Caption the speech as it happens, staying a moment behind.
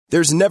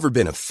There's never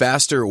been a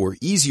faster or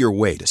easier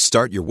way to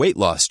start your weight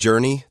loss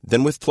journey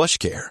than with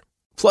PlushCare.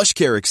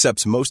 PlushCare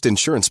accepts most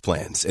insurance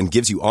plans and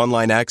gives you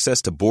online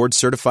access to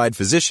board-certified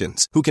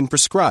physicians who can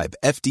prescribe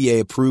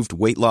FDA-approved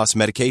weight loss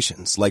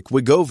medications like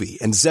Wegovy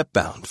and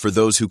Zepbound for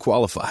those who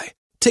qualify.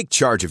 Take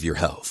charge of your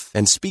health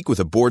and speak with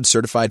a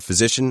board-certified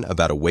physician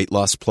about a weight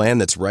loss plan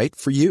that's right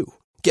for you.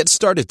 Get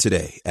started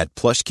today at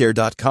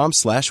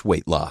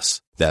plushcare.com/weight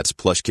loss. That's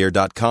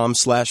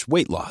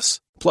plushcare.com/weight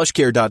loss.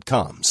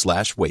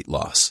 plushcare.com/weight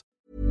loss.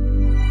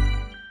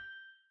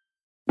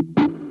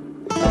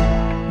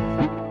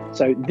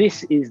 So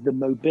this is the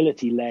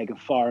mobility leg of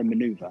fire and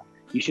maneuver.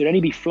 You should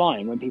only be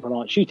flying when people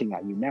aren't shooting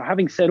at you. Now,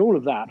 having said all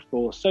of that,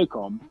 for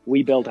SOCOM,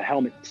 we built a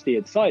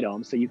helmet-steered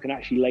sidearm so you can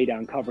actually lay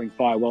down covering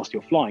fire whilst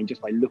you're flying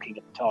just by looking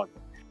at the target.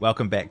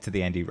 Welcome back to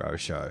the Andy Rowe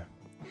Show.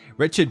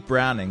 Richard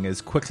Browning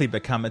has quickly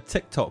become a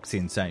TikTok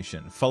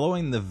sensation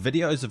following the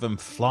videos of him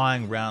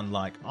flying around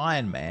like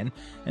Ironman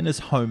in his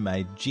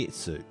homemade jet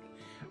suit.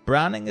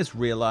 Browning has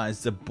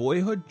realised the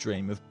boyhood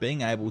dream of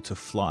being able to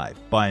fly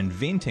by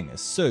inventing a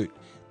suit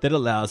that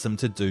allows him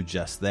to do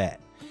just that.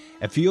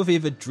 If you've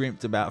ever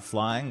dreamt about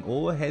flying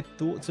or had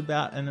thoughts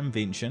about an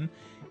invention,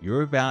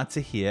 you're about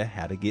to hear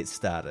how to get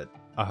started.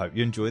 I hope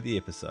you enjoy the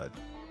episode.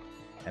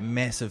 A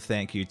massive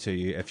thank you to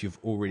you if you've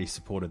already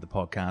supported the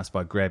podcast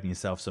by grabbing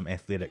yourself some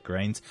athletic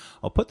greens.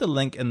 I'll put the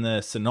link in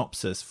the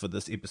synopsis for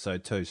this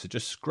episode too, so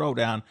just scroll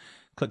down,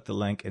 click the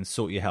link and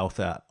sort your health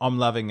out. I'm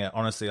loving it.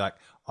 Honestly,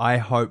 I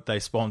hope they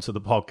sponsor the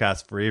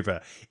podcast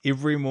forever.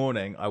 Every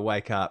morning I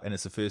wake up and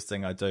it's the first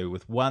thing I do.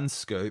 With one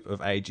scoop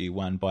of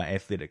AG1 by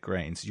Athletic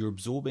Greens, you're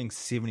absorbing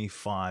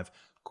 75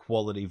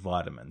 quality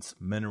vitamins,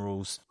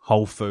 minerals,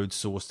 whole food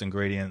sourced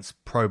ingredients,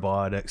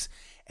 probiotics,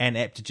 and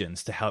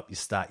adaptogens to help you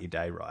start your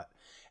day right.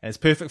 And it's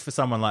perfect for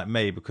someone like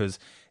me because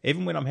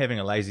even when I'm having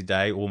a lazy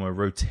day or my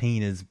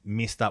routine is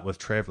messed up with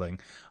traveling,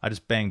 I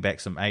just bang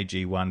back some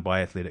AG1 by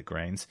Athletic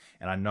Greens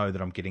and I know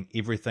that I'm getting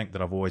everything that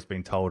I've always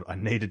been told I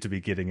needed to be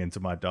getting into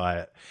my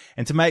diet.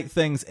 And to make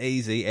things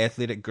easy,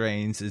 Athletic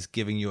Greens is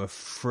giving you a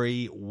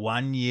free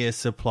 1-year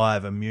supply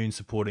of immune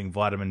supporting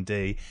vitamin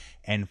D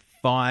and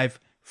 5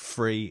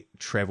 free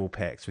travel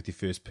packs with your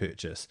first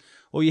purchase.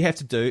 All you have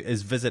to do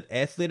is visit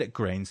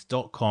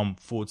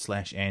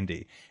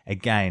athleticgreens.com/Andy.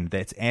 Again,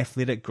 that's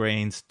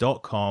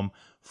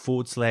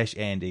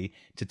athleticgreens.com/Andy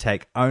to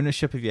take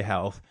ownership of your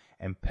health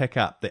and pick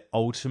up the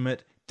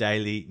ultimate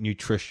daily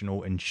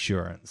nutritional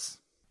insurance.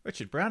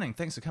 Richard Browning,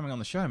 thanks for coming on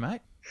the show,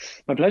 mate.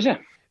 My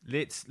pleasure.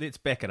 Let's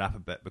back it up a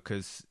bit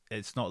because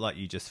it's not like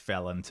you just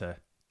fell into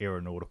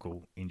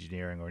aeronautical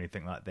engineering or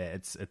anything like that.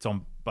 It's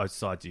on both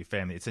sides of your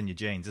family. It's in your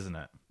genes, isn't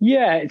it?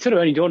 Yeah, it sort of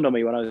only dawned on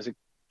me when I was a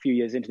few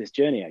years into this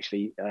journey,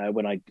 actually,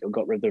 when I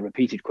got the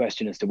repeated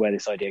question as to where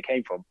this idea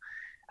came from.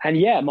 And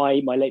yeah,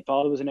 my late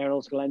father was an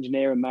aeronautical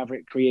engineer and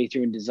maverick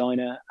creator and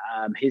designer.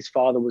 His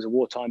father was a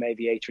wartime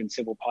aviator and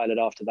civil pilot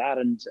after that.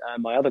 And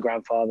my other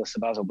grandfather,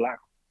 Sir Basil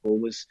Blackwell,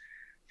 was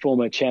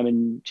former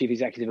chairman, chief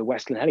executive of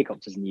Westland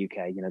Helicopters in the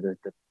UK. You know, the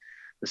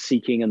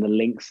Seeking and the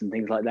Lynx and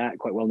things like that,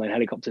 quite well-known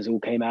helicopters, all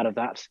came out of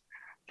that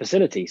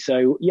facility.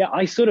 So yeah,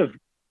 I sort of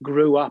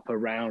grew up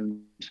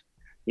around,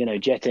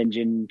 jet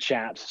engine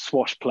chat,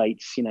 swash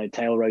plates,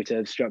 tail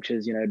rotor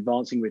structures,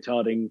 advancing,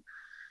 retarding,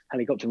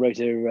 helicopter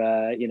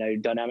rotor,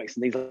 dynamics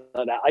and things like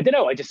that. I don't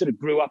know. I just sort of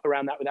grew up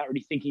around that without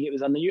really thinking it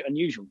was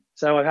unusual.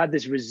 So I've had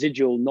this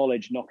residual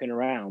knowledge knocking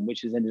around,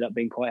 which has ended up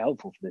being quite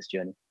helpful for this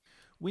journey.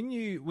 When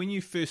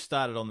you first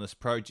started on this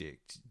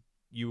project,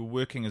 you were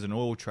working as an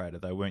oil trader,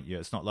 though, weren't you?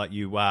 It's not like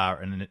you are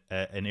an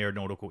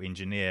aeronautical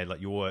engineer. Like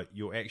your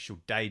actual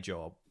day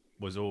job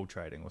was oil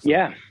trading or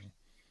something.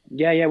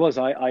 Yeah, it was.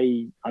 I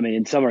mean,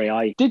 in summary,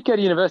 I did go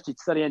to university to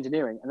study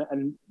engineering,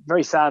 and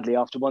very sadly,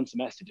 after one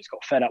semester, just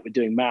got fed up with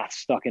doing maths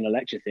stuck in a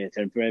lecture theatre.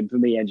 And for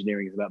me,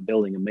 engineering is about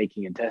building and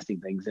making and testing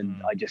things,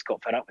 and I just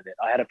got fed up with it.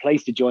 I had a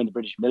place to join the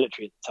British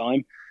military at the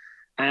time,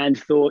 and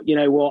thought, you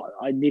know what,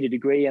 I need a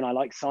degree and I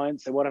like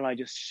science, so why don't I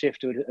just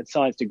shift to a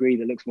science degree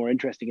that looks more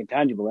interesting and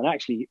tangible? And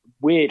actually,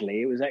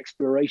 weirdly, it was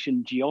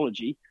exploration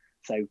geology,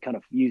 so kind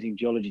of using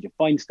geology to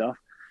find stuff.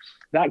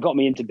 That got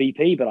me into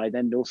BP, but I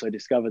then also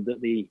discovered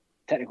that the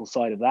technical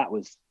side of that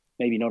was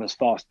maybe not as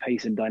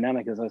fast-paced and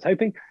dynamic as I was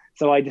hoping.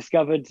 So I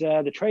discovered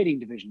the trading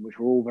division, which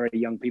were all very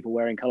young people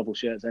wearing colourful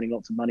shirts, earning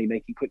lots of money,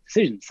 making quick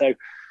decisions. So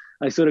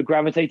I sort of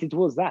gravitated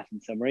towards that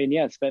in summary. And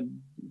yeah, I spent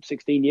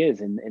 16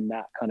 years in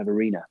that kind of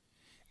arena.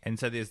 And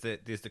so there's the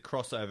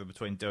crossover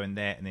between doing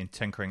that and then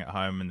tinkering at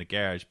home in the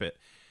garage. But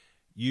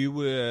you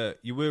were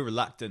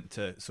reluctant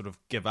to sort of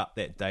give up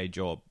that day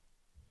job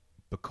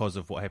because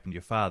of what happened to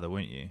your father,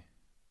 weren't you?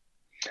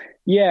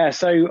 Yeah,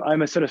 so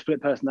I'm a sort of split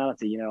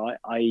personality. You know,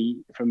 I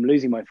from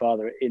losing my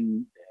father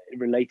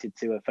related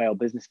to a failed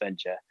business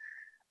venture,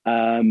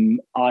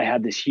 I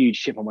had this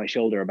huge chip on my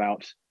shoulder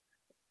about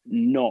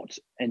not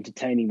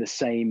entertaining the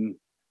same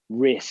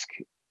risk,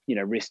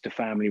 risk to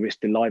family,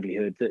 risk to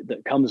livelihood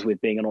that comes with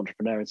being an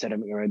entrepreneur and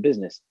setting up your own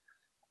business.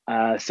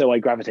 So I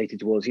gravitated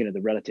towards,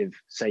 the relative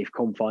safe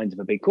confines of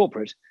a big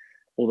corporate,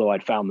 although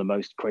I'd found the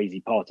most crazy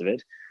part of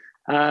it.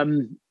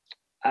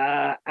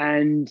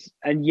 And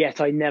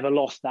yet I never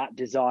lost that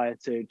desire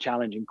to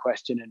challenge and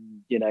question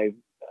and,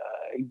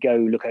 go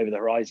look over the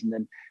horizon.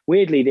 And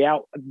weirdly,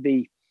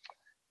 the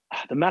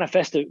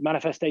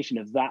manifestation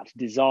of that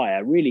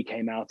desire really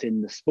came out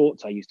in the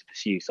sports I used to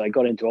pursue. So I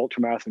got into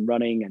ultramarathon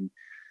running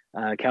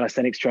and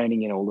calisthenics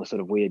training, all the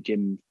sort of weird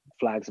gym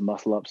flags and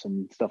muscle ups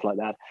and stuff like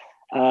that.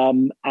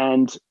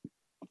 And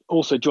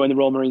also joined the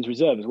Royal Marines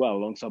Reserve as well,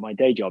 alongside my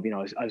day job.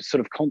 I was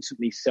sort of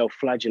constantly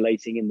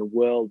self-flagellating in the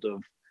world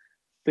of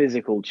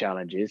physical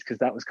challenges, because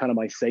that was kind of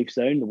my safe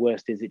zone. The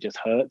worst is it just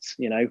hurts.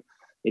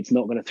 It's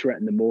not going to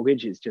threaten the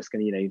mortgage. It's just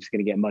going to, you're just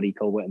going to get muddy,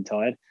 cold, wet, and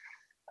tired.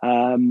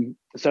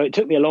 So it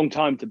took me a long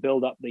time to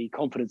build up the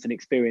confidence and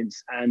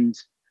experience and,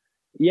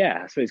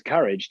 I suppose,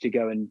 courage to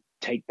go and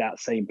take that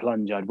same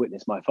plunge I'd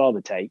witnessed my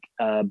father take,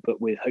 but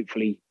with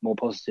hopefully more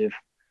positive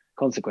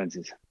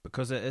consequences.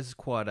 Because it is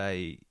quite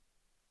a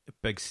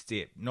big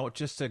step, not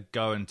just to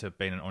go into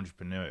being an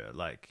entrepreneur.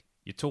 Like,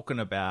 you're talking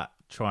about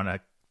trying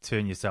to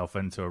turn yourself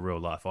into a real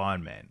life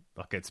Ironman.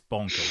 Like, it's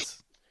bonkers.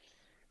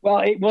 Well,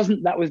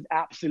 that was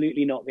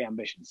absolutely not the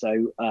ambition.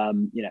 So,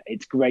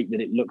 it's great that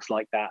it looks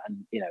like that.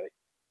 And,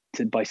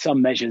 by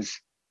some measures,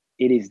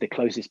 it is the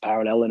closest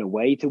parallel in a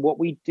way to what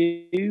we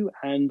do.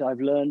 And I've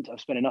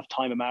spent enough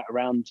time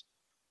around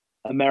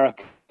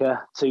America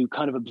to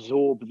kind of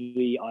absorb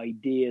the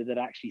idea that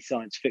actually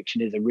science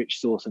fiction is a rich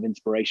source of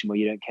inspiration where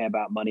you don't care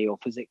about money or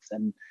physics.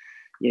 And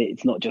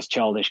it's not just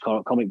childish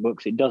comic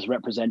books. It does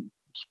represent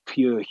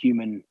pure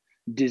human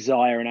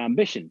desire and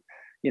ambition.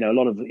 A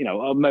lot of,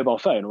 a mobile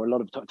phone or a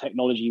lot of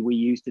technology we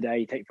use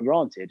today, take for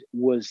granted,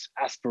 was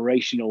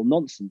aspirational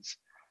nonsense,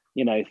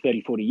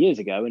 30, 40 years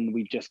ago. And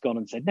we've just gone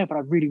and said, no, but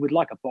I really would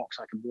like a box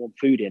I can warm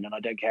food in, and I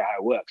don't care how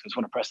it works. I just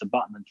want to press a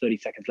button and 30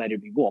 seconds later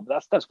it'd be warm.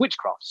 But that's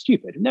witchcraft,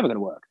 stupid, never going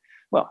to work.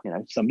 Well,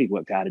 somebody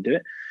worked out how to do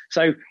it.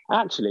 So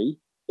actually,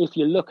 if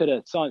you look at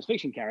a science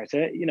fiction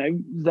character,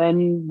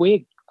 then we're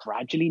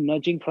gradually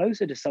nudging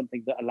closer to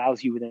something that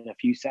allows you within a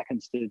few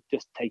seconds to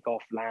just take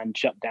off, land,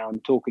 shut down,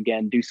 talk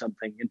again, do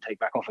something, and take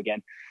back off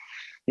again.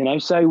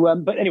 So,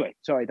 but anyway,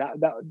 sorry, that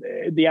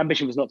the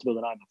ambition was not to build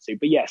an Ironman suit,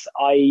 but yes,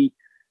 I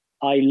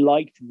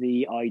liked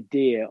the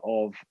idea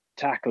of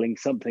tackling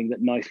something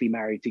that nicely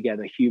married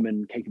together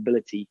human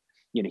capability,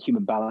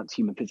 human balance,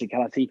 human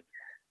physicality,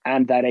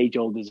 and that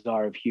age-old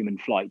desire of human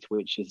flight,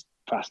 which has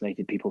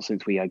fascinated people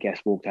since we, I guess,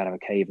 walked out of a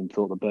cave and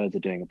thought the birds are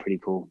doing a pretty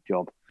cool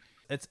job.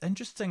 It's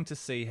interesting to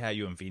see how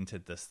you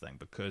invented this thing,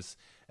 because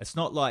it's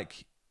not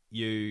like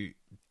you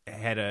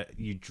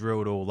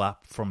drilled all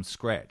up from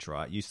scratch,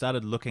 right? You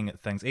started looking at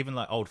things, even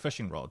like old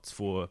fishing rods,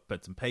 for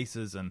bits and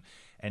pieces, and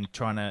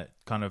trying to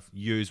kind of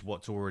use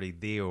what's already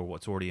there or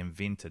what's already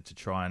invented to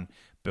try and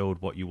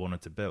build what you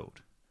wanted to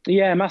build.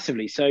 Yeah,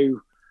 massively.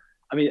 So,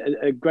 I mean,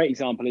 a great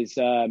example is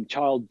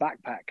child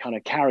backpack kind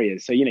of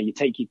carriers. So, you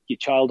take your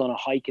child on a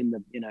hike in the,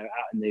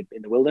 out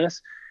in the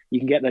wilderness. You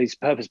can get those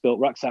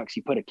purpose-built rucksacks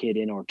you put a kid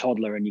in or a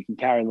toddler, and you can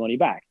carry them on your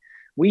back.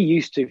 We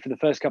used to, for the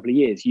first couple of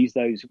years, use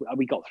those.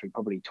 We got through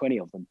probably 20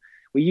 of them.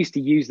 We used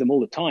to use them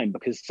all the time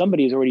because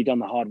somebody has already done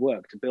the hard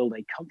work to build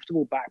a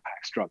comfortable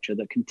backpack structure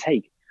that can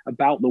take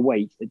about the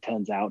weight, it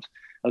turns out,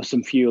 of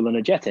some fuel and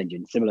a jet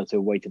engine, similar to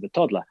the weight of a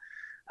toddler.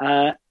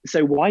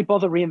 So why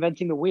bother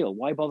reinventing the wheel?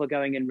 Why bother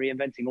going and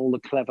reinventing all the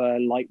clever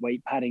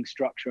lightweight padding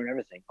structure and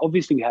everything?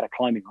 Obviously, we had a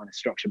climbing harness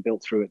structure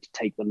built through it to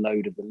take the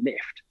load of the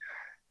lift.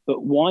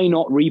 But why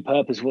not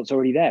repurpose what's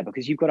already there?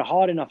 Because you've got a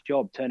hard enough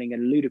job turning a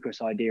ludicrous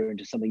idea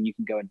into something you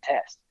can go and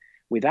test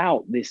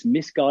without this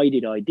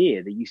misguided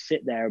idea that you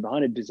sit there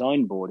behind a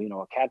design board,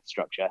 a CAD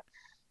structure,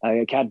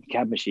 a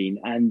CAD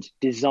machine, and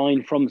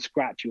design from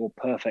scratch your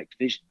perfect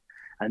vision.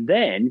 And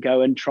then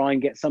go and try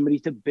and get somebody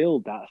to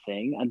build that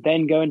thing and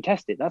then go and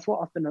test it. That's what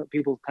often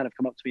people kind of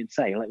come up to me and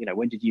say, like,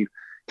 when did you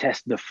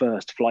test the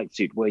first flight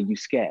suit? Were you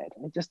scared?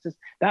 And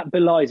that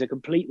belies a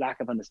complete lack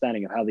of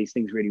understanding of how these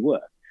things really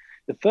work.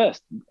 The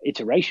first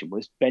iteration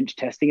was bench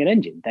testing an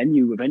engine. Then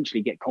you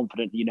eventually get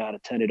confident you know how to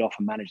turn it off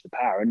and manage the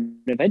power, and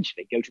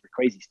eventually go to the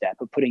crazy step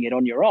of putting it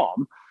on your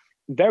arm,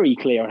 very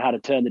clear on how to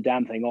turn the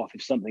damn thing off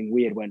if something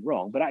weird went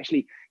wrong. But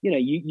actually,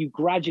 you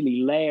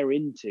gradually layer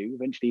into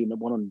eventually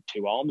one on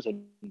two arms,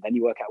 and then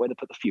you work out where to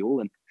put the fuel.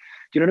 And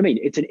do you know what I mean?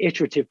 It's an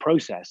iterative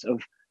process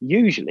of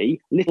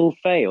usually little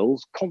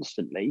fails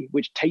constantly,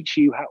 which teach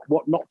you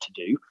what not to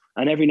do,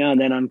 and every now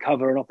and then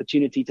uncover an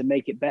opportunity to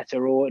make it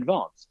better or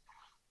advance.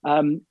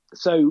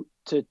 So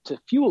to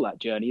fuel that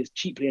journey as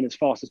cheaply and as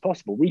fast as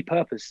possible,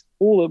 repurpose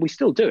all that. We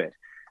still do it.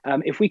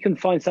 If we can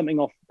find something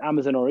off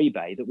Amazon or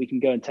eBay that we can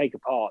go and take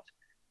apart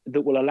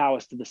that will allow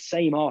us to the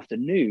same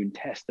afternoon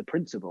test the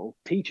principle,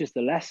 teach us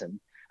the lesson,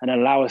 and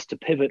allow us to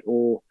pivot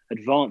or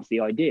advance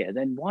the idea,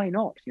 then why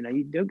not?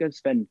 You don't go and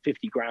spend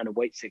 50 grand and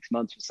wait 6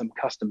 months for some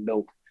custom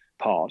built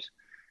part.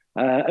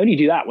 Only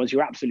do that once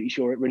you're absolutely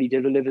sure it really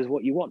delivers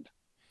what you want.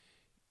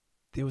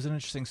 There was an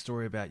interesting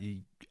story about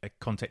you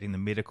contacting the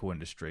medical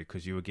industry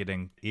because you were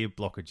getting air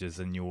blockages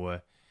in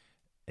your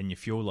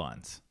fuel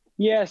lines.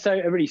 Yeah, so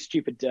a really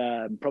stupid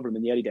problem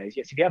in the early days.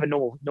 Yes, if you have a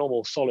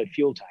normal solid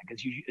fuel tank,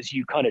 as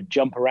you kind of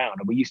jump around,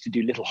 and we used to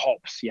do little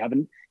hops. You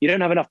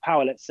don't have enough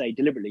power, let's say,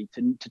 deliberately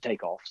to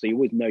take off, so you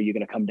always know you're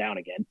going to come down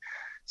again.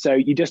 So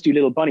you just do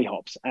little bunny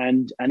hops,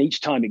 and each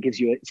time it gives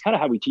you. It's kind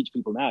of how we teach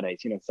people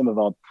nowadays. Some of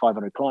our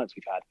 500 clients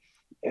we've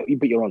had,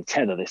 but you're on a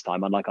tether this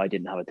time, unlike I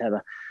didn't have a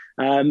tether.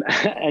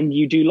 And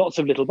you do lots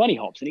of little bunny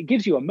hops, and it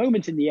gives you a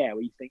moment in the air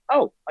where you think,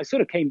 oh, I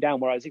sort of came down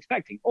where I was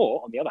expecting.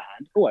 Or on the other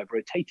hand, oh, I've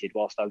rotated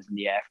whilst I was in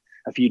the air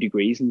a few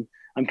degrees and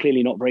I'm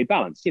clearly not very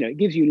balanced. It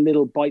gives you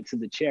little bites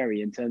of the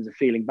cherry in terms of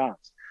feeling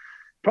balanced.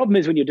 Problem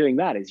is when you're doing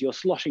that is you're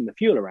sloshing the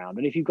fuel around.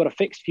 And if you've got a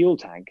fixed fuel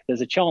tank,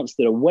 there's a chance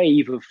that a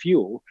wave of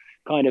fuel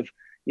kind of,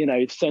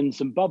 sends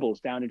some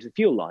bubbles down into the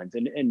fuel lines.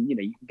 And you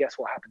can guess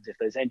what happens if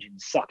those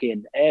engines suck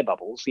in air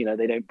bubbles.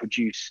 They don't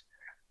produce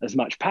as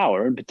much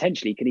power and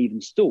potentially can even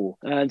stall.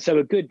 And so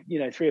a good,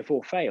 3 or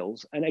 4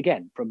 fails, and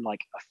again, from like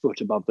a foot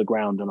above the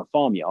ground on a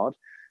farmyard,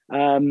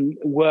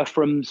 were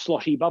from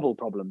sloshy bubble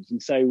problems.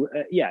 And so,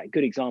 a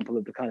good example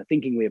of the kind of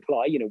thinking we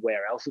apply,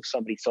 where else have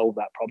somebody solved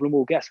that problem?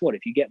 Well, guess what?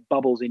 If you get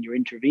bubbles in your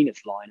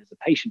intravenous line as a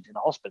patient in a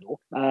hospital,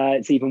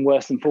 it's even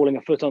worse than falling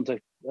a foot onto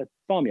a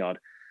farmyard.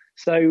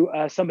 So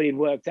somebody had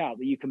worked out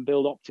that you can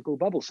build optical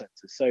bubble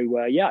sensors. So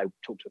I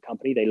talked to a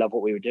company, they love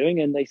what we were doing,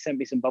 and they sent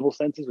me some bubble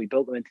sensors. We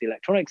built them into the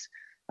electronics,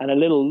 and a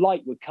little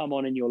light would come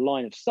on in your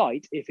line of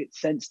sight if it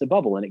sensed a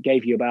bubble, and it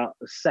gave you about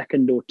a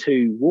second or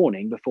two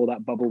warning before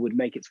that bubble would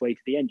make its way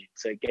to the engine.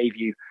 So it gave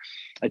you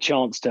a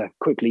chance to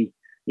quickly,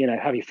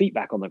 have your feet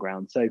back on the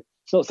ground. So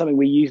it's not something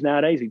we use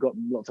nowadays. We've got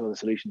lots of other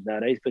solutions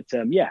nowadays, but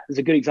it's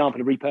a good example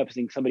of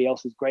repurposing somebody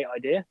else's great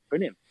idea.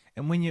 Brilliant.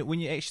 And when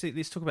you actually,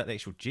 let's talk about the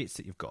actual jets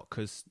that you've got,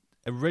 because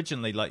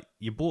originally, like,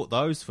 you bought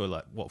those for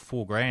like what,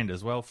 $4,000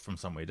 as well from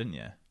somewhere, didn't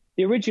you?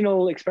 The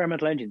original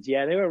experimental engines,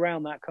 they were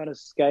around that kind of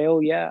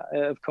scale,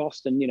 of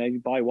cost. And, you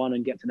buy one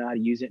and get to know how to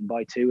use it, and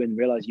buy two and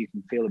realize you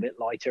can feel a bit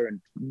lighter.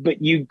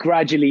 But you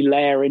gradually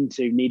layer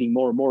into needing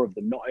more and more of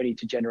them, not only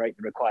to generate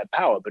the required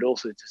power, but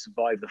also to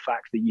survive the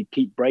fact that you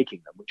keep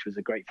breaking them, which was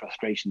a great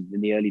frustration in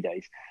the early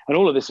days. And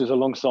all of this was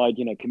alongside,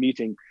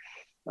 commuting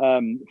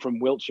from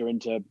Wiltshire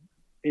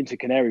into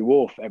Canary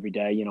Wharf every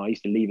day. I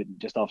used to leave it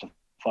just after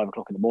 5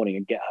 o'clock in the morning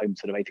and get home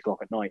sort of 8 o'clock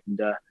at night. And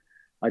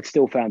I'd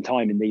still found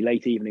time in the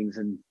late evenings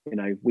and,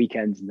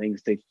 weekends and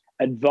things to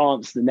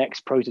advance the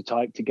next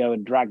prototype, to go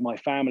and drag my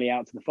family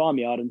out to the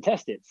farmyard and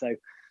test it. So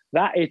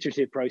that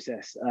iterative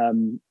process,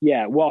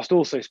 whilst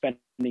also spending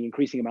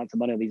increasing amounts of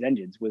money on these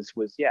engines was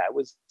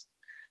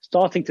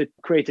starting to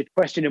create a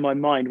question in my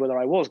mind whether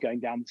I was going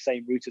down the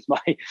same route as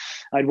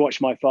I'd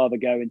watched my father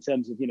go, in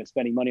terms of,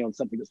 spending money on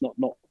something that's not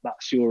that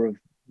sure of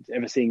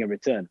ever seeing a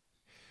return.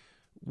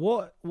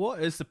 What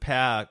is the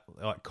power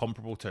like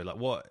comparable to? Like,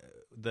 what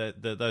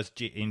those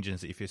jet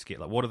engines that you first get,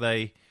 like, what are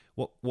they?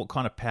 What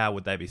kind of power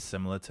would they be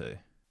similar to?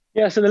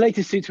 Yeah, so the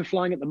latest suits we're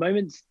flying at the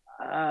moment,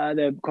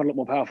 they're quite a lot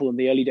more powerful than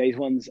the early days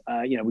ones.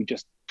 We've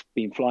just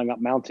been flying up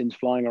mountains,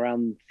 flying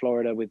around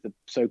Florida with the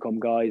SOCOM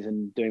guys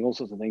and doing all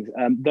sorts of things.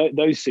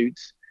 Those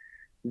suits,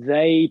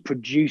 they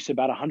produce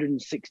about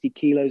 160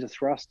 kilos of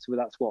thrust. So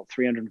that's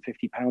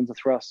 350 pounds of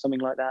thrust,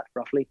 something like that,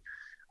 roughly.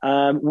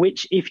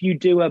 Which, if you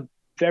do a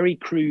very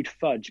crude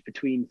fudge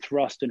between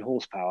thrust and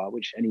horsepower,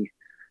 which any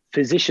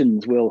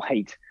physicians will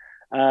hate,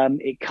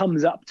 it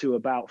comes up to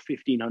about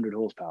 1,500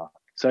 horsepower.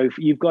 So if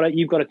you've got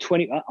a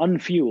 20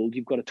 unfueled,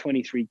 you've got a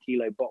 23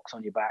 kilo box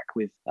on your back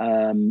with,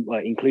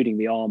 including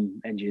the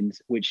arm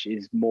engines, which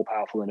is more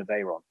powerful than a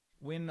Veyron.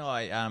 When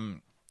I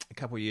a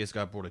couple of years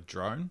ago, I bought a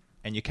drone,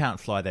 and you can't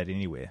fly that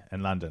anywhere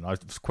in London. I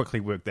just quickly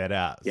worked that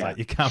out. It's like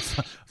you can't.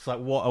 It's like,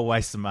 what a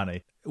waste of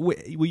money.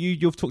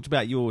 You've talked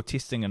about your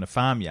testing in a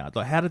farmyard.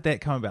 Like, how did that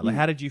come about? Like,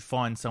 how did you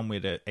find somewhere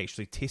to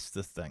actually test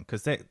this thing?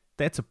 Because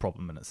that's a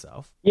problem in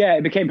itself. Yeah,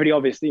 it became pretty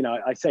obvious.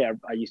 I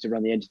used to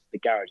run the engines at the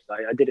garage.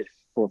 I did it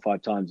 4 or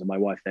 5 times, and my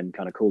wife then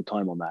kind of called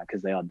time on that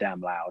because they are damn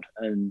loud.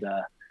 And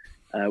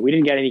we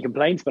didn't get any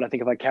complaints, but I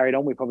think if I carried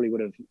on, we probably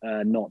would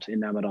have not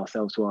enamored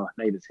ourselves to our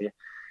neighbors here.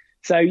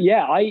 So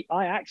I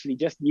actually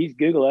just used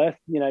Google Earth,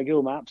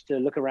 Google Maps, to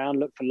look around,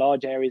 look for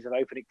large areas of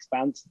open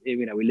expanse.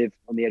 We live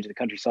on the edge of the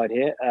countryside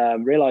here.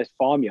 Realized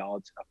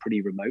farmyards are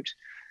pretty remote.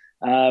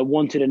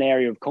 Wanted an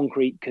area of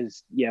concrete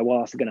because,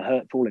 whilst it's going to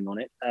hurt falling on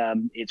it,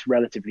 it's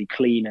relatively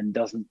clean and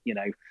doesn't,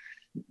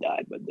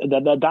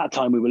 at that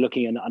time we were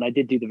looking, and I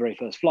did do the very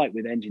first flight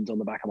with engines on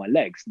the back of my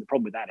legs. And the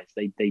problem with that is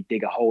they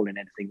dig a hole in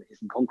anything that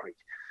isn't concrete.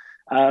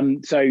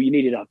 So you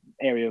needed an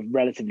area of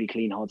relatively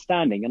clean, hard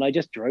standing. And I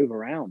just drove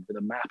around with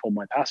a map on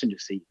my passenger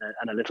seat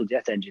and a little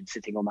jet engine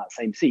sitting on that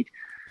same seat.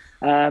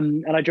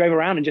 And I drove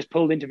around and just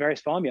pulled into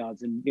various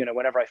farmyards. And,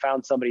 whenever I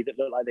found somebody that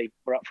looked like they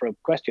were up for a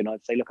question,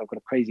 I'd say, look, I've got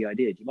a crazy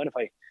idea. Do you mind if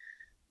I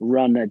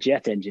run a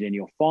jet engine in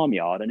your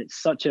farmyard? And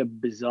it's such a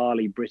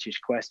bizarrely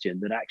British question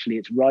that actually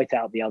it's right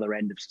out the other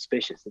end of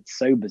suspicious. It's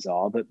so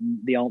bizarre that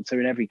the answer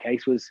in every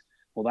case was,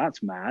 well,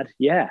 that's mad.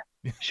 Yeah,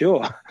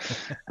 sure.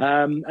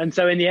 And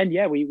so in the end,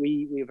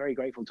 we were very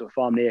grateful to a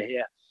farm near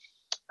here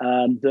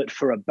that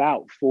for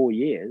about 4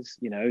 years,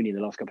 only in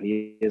the last couple of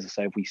years or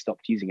so, we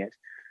stopped using it.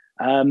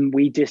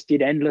 We just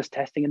did endless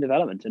testing and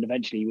development, and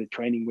eventually with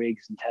training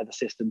rigs and tether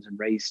systems and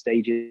raised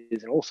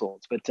stages and all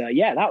sorts. But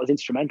that was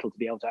instrumental to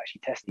be able to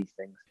actually test these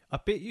things. I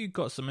bet you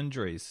got some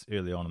injuries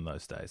early on in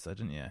those days, though,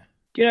 didn't you?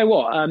 Do you know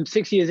what?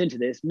 6 years into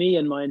this, me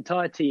and my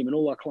entire team and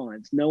all our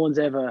clients, no one's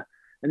ever,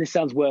 and this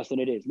sounds worse than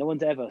it is, no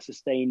one's ever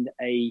sustained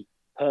a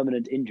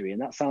permanent injury.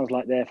 And that sounds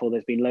like, therefore,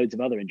 there's been loads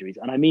of other injuries.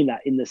 And I mean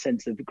that in the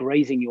sense of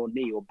grazing your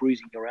knee or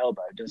bruising your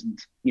elbow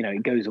doesn't,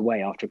 it goes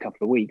away after a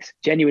couple of weeks.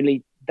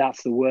 Genuinely,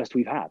 that's the worst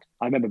we've had.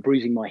 I remember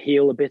bruising my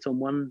heel a bit on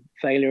one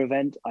failure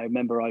event. I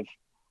remember I've,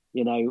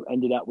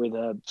 ended up with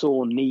a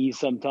sore knees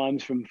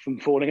sometimes from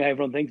falling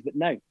over on things. But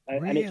no,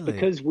 really? And it's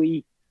because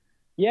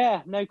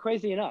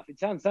crazy enough. It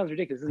sounds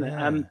ridiculous, doesn't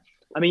it?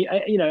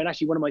 And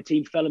actually one of my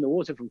team fell in the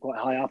water from quite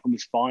high up and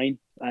was fine.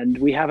 And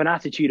we have an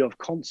attitude of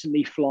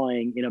constantly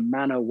flying in a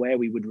manner where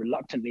we would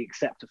reluctantly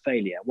accept a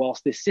failure.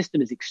 Whilst this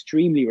system is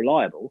extremely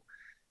reliable,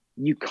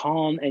 you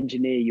can't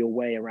engineer your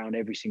way around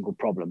every single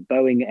problem.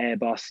 Boeing,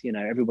 Airbus,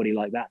 everybody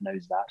like that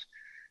knows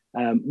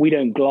that. We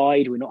don't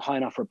glide. We're not high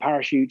enough for a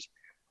parachute.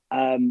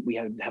 We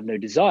have no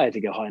desire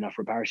to go high enough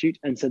for a parachute,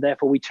 and so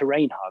therefore we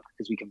terrain hug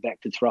because we can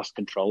vector thrust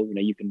control.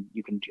 You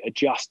can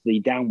adjust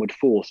the downward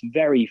force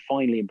very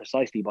finely and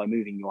precisely by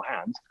moving your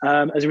hands.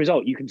 As a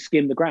result, you can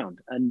skim the ground,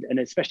 and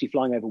especially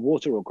flying over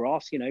water or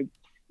grass,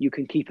 you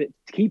can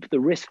keep the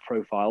risk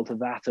profile to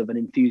that of an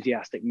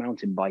enthusiastic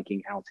mountain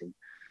biking outing.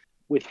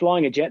 With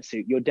flying a jet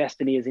suit, your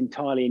destiny is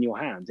entirely in your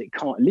hands. It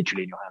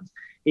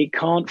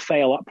can't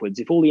fail upwards.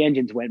 If all the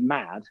engines went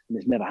mad, and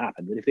this never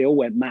happened, but if they all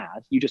went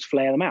mad, you just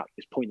flare them out,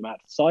 just point them out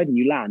to the side and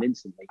you land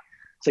instantly.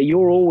 So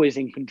you're always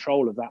in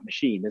control of that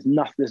machine.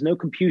 There's no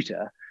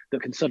computer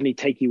that can suddenly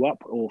take you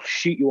up or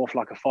shoot you off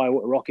like a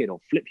firewater rocket or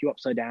flip you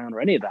upside down or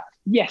any of that.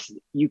 Yes,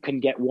 you can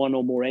get one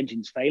or more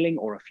engines failing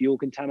or a fuel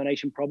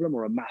contamination problem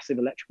or a massive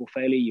electrical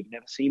failure you've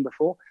never seen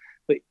before.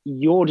 But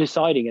you're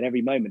deciding at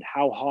every moment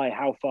how high,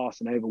 how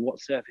fast, and over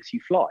what surface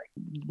you fly.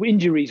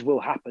 Injuries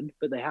will happen,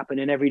 but they happen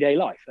in everyday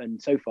life. And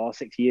so far,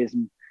 6 years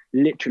and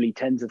literally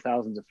tens of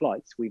thousands of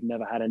flights, we've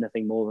never had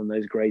anything more than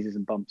those grazes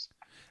and bumps.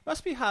 It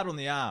must be hard on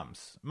the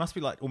arms. It must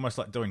be almost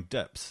like doing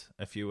dips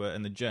if you were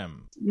in the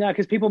gym. No,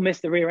 because people miss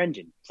the rear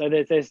engine. So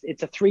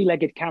it's a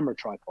 3-legged camera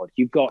tripod.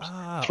 You've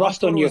got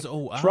thrust on your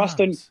thrust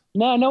on.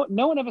 No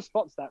one ever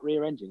spots that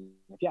rear engine.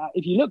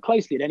 If you look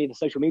closely at any of the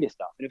social media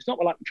stuff, and it's not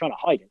like we're trying to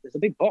hide it, there's a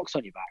big box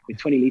on your back with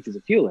 20 liters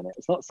of fuel in it.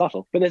 It's not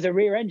subtle, but there's a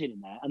rear engine in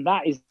there, and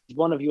that is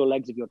one of your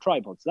legs of your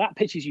tripod. So that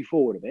pitches you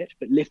forward a bit,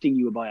 but lifting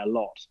you by a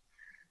lot.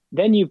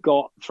 Then you've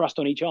got thrust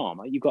on each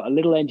arm. You've got a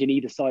little engine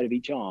either side of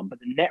each arm, but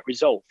the net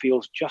result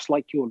feels just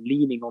like you're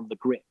leaning on the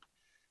grip.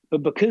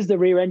 But because the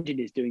rear engine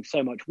is doing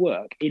so much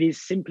work, it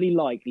is simply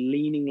like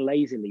leaning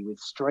lazily with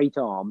straight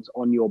arms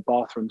on your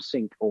bathroom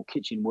sink or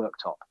kitchen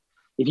worktop.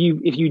 If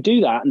you do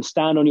that and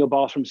stand on your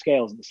bathroom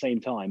scales at the same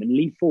time and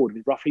lean forward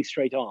with roughly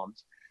straight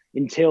arms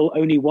until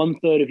only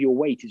 1/3 of your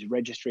weight is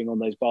registering on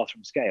those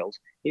bathroom scales,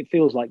 it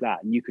feels like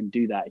that. And you can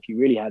do that if you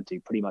really had to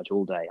pretty much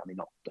all day. I mean,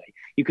 not all day.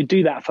 You could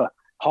do that for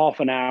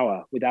half an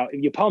hour without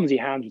your palms of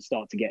your hands would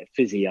start to get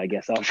fizzy, I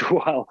guess, after a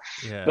while.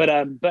 Yeah.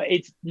 But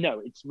it's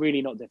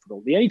really not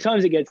difficult. The only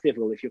times it gets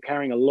difficult if you're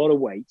carrying a lot of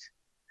weight,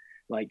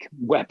 like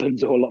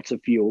weapons or lots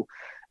of fuel,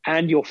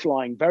 and you're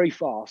flying very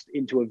fast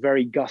into a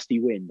very gusty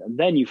wind. And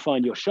then you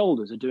find your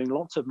shoulders are doing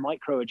lots of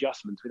micro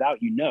adjustments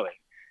without you knowing.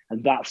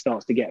 And that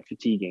starts to get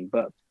fatiguing.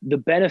 But the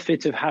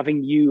benefit of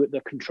having you at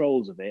the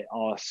controls of it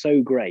are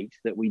so great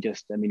that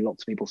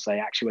lots of people say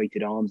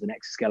actuated arms and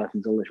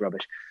exoskeletons, all this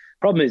rubbish.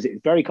 Problem is,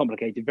 it's very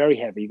complicated, very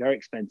heavy, very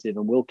expensive,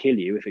 and will kill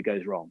you if it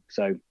goes wrong.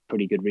 So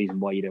pretty good reason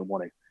why you don't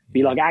want to.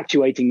 Be like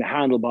actuating the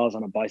handlebars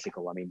on a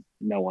bicycle. I mean,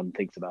 no one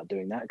thinks about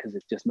doing that because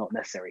it's just not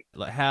necessary.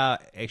 Like, how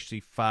actually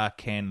far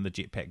can the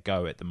jetpack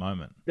go at the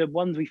moment? The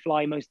ones we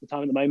fly most of the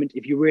time at the moment,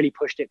 if you really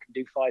pushed it, can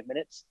do 5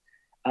 minutes.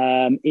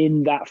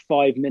 In that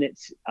 5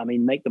 minutes,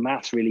 make the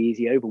maths really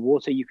easy. Over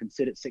water, you can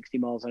sit at 60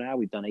 miles an hour.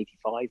 We've done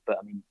 85, but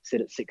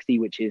sit at 60,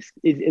 which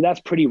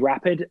that's pretty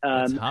rapid.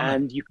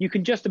 And you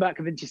can just about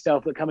convince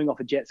yourself that coming off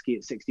a jet ski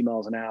at 60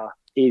 miles an hour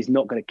is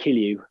not going to kill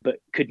you, but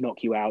could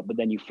knock you out. But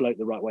then you float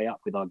the right way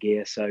up with our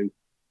gear. So,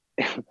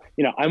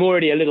 I'm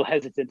already a little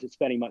hesitant at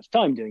spending much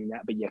time doing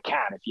that, but you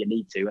can if you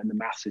need to. And the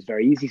maths is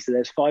very easy. So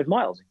there's 5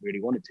 miles if you really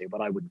wanted to,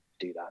 but I wouldn't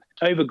do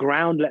that. Over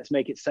ground, let's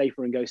make it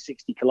safer and go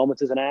 60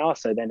 kilometers an hour.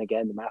 So then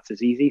again, the maths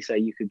is easy. So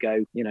you could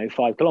go,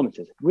 5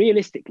 kilometers.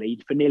 Realistically,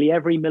 for nearly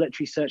every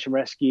military search and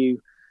rescue,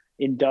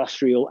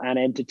 industrial and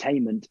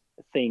entertainment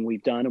thing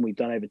we've done, and we've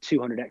done over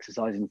 200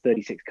 exercises in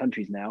 36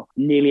 countries now,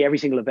 nearly every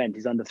single event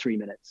is under 3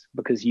 minutes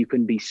because you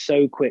can be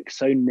so quick,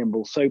 so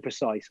nimble, so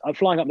precise. I'm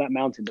flying up that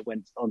mountain that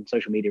went on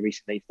social media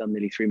recently. It's done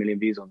nearly 3 million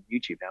views on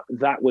YouTube now.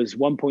 That was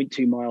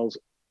 1.2 miles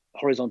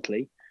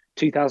horizontally,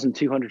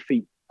 2,200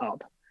 feet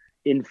up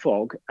in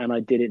fog, and I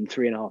did it in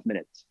 3.5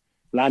 minutes.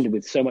 Landed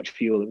with so much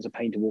fuel, it was a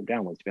pain to walk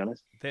downwards, to be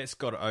honest. That's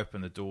got to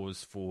open the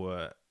doors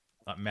for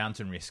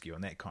mountain rescue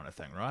and that kind of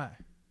thing, right?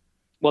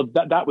 Well,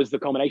 that was the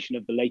combination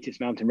of the latest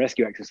mountain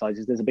rescue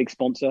exercises. There's a big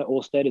sponsor,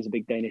 Ørsted is a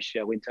big Danish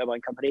wind turbine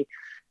company.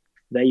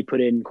 They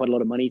put in quite a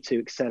lot of money to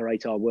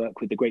accelerate our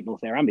work with the Great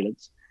North Air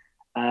Ambulance,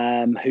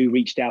 who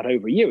reached out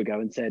over a year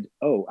ago and said,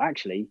 oh,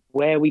 actually,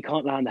 where we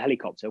can't land the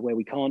helicopter, where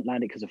we can't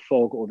land it because of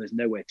fog or there's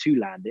nowhere to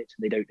land it,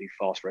 they don't do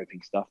fast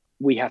roping stuff,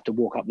 we have to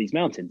walk up these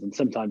mountains. And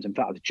sometimes, in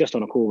fact, I was just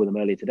on a call with them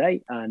earlier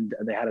today, and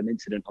they had an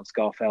incident on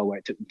Scarfell where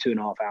it took them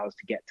 2.5 hours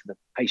to get to the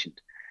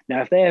patient.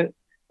 Now, if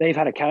they've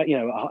had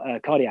a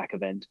cardiac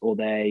event, or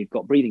they've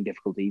got breathing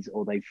difficulties,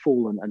 or they've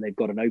fallen and they've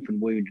got an open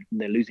wound and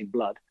they're losing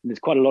blood, and there's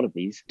quite a lot of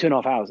these,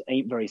 2.5 hours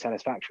ain't very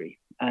satisfactory.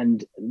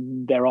 And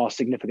there are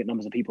significant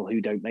numbers of people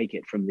who don't make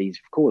it from these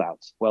call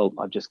outs. Well,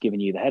 I've just given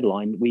you the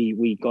headline.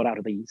 We got out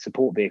of the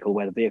support vehicle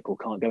where the vehicle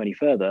can't go any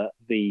further.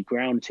 The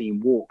ground team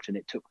walked and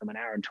it took them 1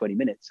 hour and 20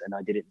 minutes, and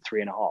I did it in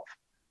 3.5.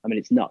 I mean,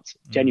 it's nuts.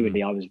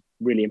 Genuinely, I was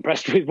really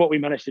impressed with what we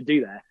managed to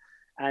do there.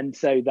 And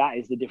so that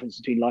is the difference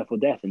between life or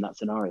death in that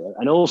scenario.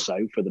 And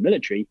also for the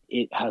military,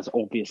 it has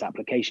obvious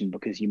application,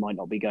 because you might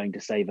not be going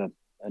to save an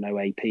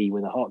OAP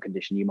with a heart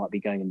condition. You might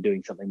be going and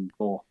doing something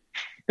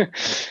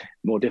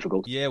more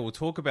difficult. Yeah, we'll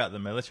talk about the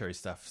military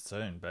stuff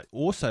soon, but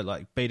also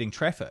like beating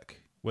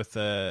traffic with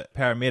a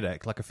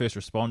paramedic, like a first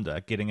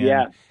responder, getting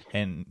in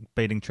and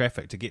beating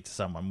traffic to get to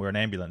someone where an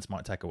ambulance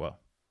might take a while.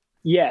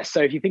 Yeah, so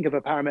if you think of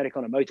a paramedic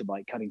on a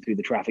motorbike cutting through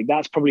the traffic,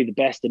 that's probably the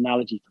best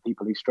analogy for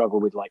people who struggle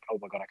with, like, oh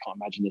my God, I can't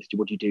imagine this.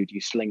 What do you do? Do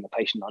you sling the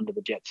patient under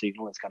the jet suit and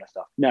all this kind of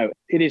stuff? No,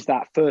 it is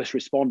that first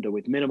responder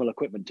with minimal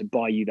equipment to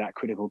buy you that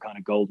critical kind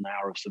of golden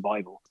hour of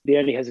survival. The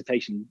only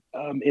hesitation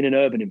in an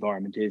urban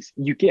environment is,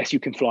 you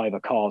can fly over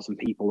cars and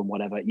people and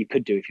whatever. You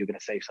could do if you're going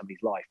to save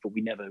somebody's life, but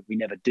we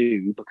never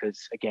do,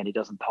 because again, it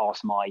doesn't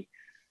pass my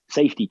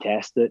safety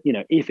test that,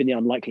 if in the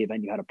unlikely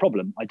event you had a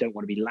problem, I don't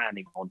want to be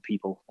landing on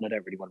people, and I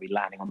don't really want to be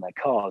landing on their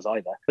cars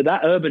either. But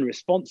that urban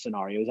response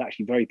scenario is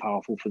actually very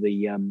powerful for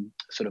the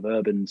sort of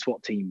urban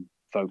SWAT team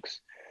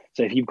folks.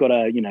 So if you've got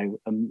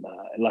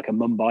like a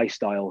Mumbai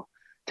style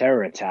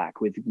terror attack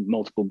with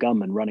multiple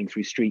gunmen running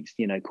through streets,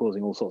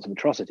 causing all sorts of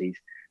atrocities,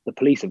 the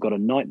police have got a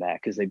nightmare,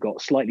 because they've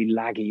got slightly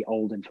laggy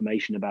old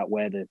information about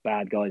where the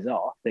bad guys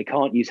are. They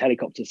can't use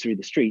helicopters through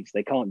the streets.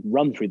 They can't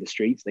run through the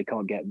streets. They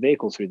can't get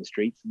vehicles through the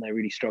streets, and they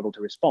really struggle to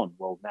respond.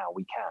 Well, now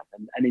we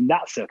can. And in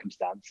that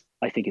circumstance,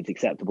 I think it's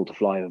acceptable to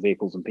fly over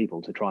vehicles and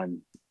people to try and,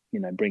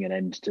 bring an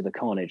end to the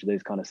carnage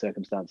those kind of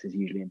circumstances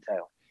usually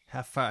entail.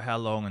 How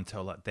long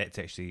until like that's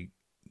actually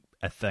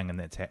a thing and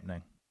that's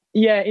happening?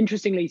 Yeah,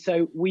 interestingly,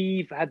 so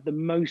we've had the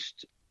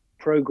most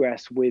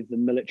progress with the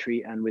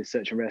military and with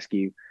search and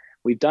rescue.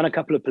 We've done a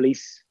couple of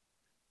police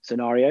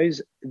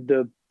scenarios,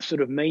 the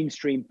sort of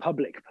mainstream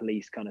public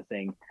police kind of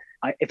thing.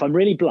 If I'm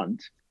really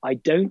blunt, I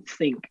don't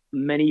think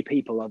many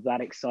people are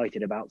that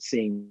excited about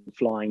seeing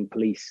flying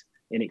police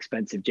in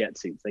expensive jet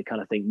suits. They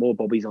kind of think more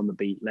bobbies on the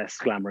beat, less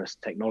glamorous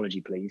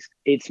technology, please.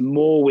 It's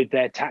more with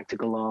their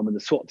tactical arm and the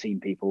SWAT team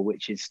people,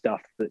 which is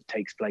stuff that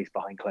takes place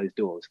behind closed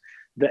doors.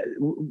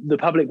 The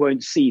public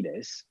won't see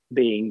this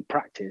being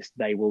practiced.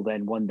 They will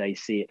then one day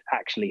see it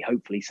actually,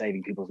 hopefully,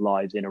 saving people's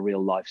lives in a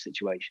real life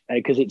situation,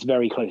 because it's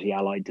very closely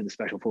allied to the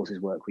special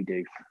forces work we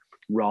do,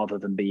 rather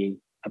than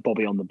being a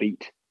bobby on the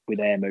beat with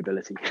air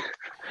mobility.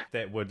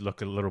 That would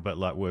look a little bit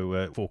like we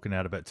were forking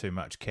out a bit too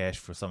much cash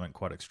for something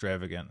quite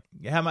extravagant.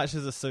 How much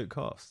does a suit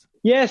cost?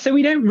 Yeah, so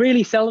we don't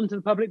really sell them to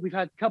the public. We've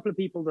had a couple of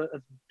people that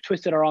have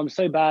twisted our arms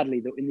so badly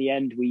that in the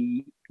end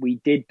we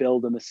did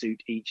build them a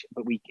suit each,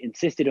 but we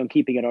insisted on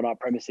keeping it on our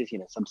premises.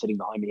 Some sitting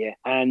behind me here,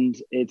 and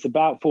it's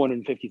about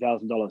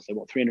 $450,000. So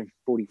what,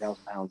 £340,000, that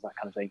kind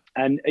of thing.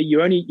 And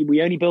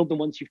we only build them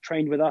once you've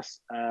trained with us,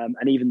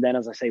 and even then,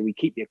 as I say, we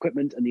keep the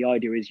equipment. And the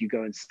idea is you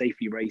go and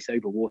safely race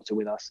over water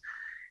with us.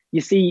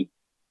 You see,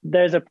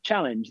 there's a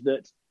challenge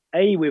that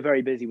we're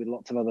very busy with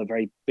lots of other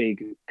very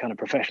big kind of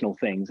professional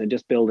things, and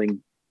just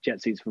building jet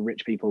suits for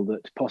rich people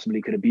that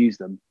possibly could abuse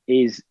them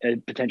is a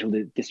potential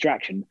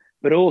distraction,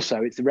 but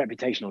also it's a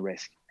reputational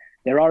risk.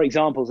 There are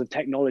examples of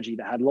technology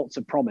that had lots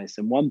of promise,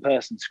 and one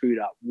person screwed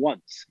up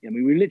once.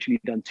 We've literally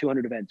done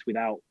 200 events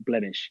without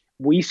blemish.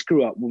 We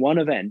screw up one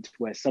event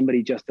where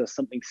somebody just does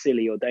something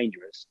silly or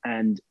dangerous,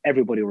 and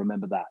everybody will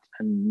remember that,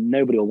 and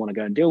nobody will want to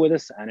go and deal with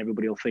us, and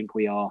everybody will think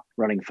we are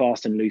running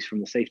fast and loose from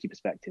the safety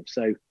perspective.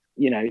 So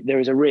there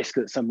is a risk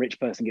that some rich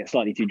person gets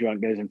slightly too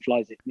drunk, goes and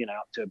flies it,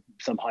 up to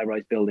some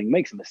high-rise building,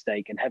 makes a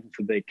mistake, and heaven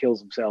forbid kills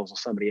themselves or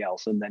somebody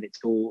else. And then it's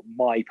all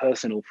my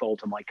personal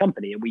fault or my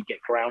company, and we get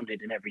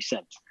grounded in every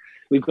sense.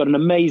 We've got an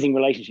amazing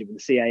relationship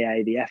with the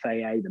CAA, the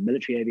FAA, the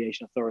Military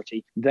Aviation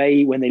Authority.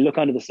 When they look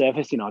under the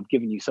surface, I've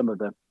given you some of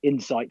the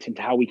insights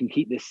into how we can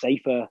keep this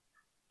safer,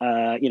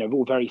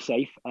 all very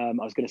safe. I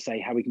was going to say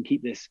how we can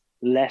keep this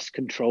less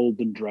controlled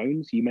than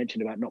drones. You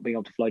mentioned about not being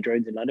able to fly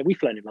drones in London. We've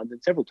flown in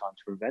London several times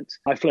for events.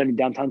 I've flown in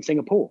downtown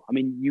Singapore. I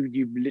mean,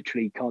 you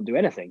literally can't do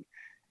anything.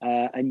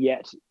 And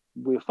yet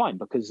we're fine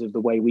because of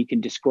the way we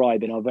can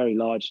describe in our very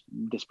large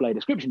display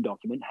description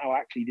document how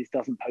actually this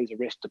doesn't pose a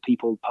risk to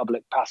people,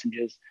 public,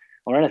 passengers,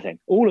 or anything.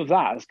 All of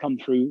that has come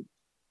through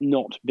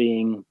not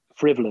being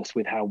frivolous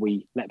with how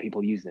we let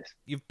people use this.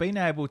 You've been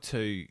able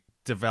to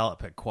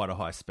develop at quite a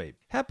high speed.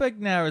 How big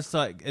now is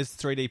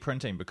 3D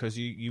printing? Because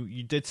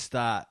you did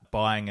start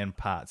buying in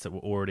parts that were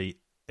already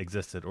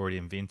existed, already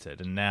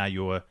invented, and now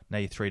you're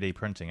 3D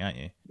printing, aren't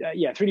you?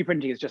 Yeah, 3D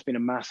printing has just been a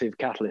massive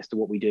catalyst to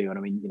what we do. And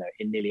I mean,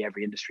 in nearly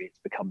every industry, it's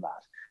become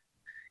that.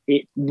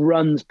 It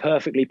runs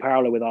perfectly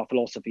parallel with our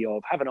philosophy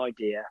of have an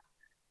idea,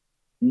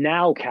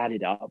 now CAD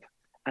it up,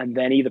 and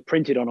then either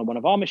print it on one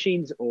of our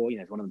machines, or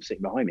one of them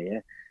sitting behind me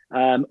here,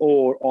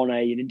 or on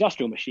an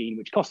industrial machine,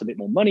 which costs a bit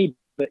more money.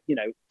 But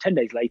 10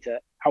 days later,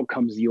 out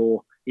comes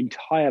your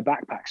entire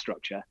backpack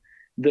structure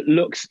that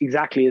looks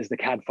exactly as the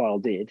CAD file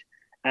did,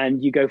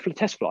 and you go for a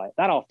test flight.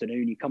 That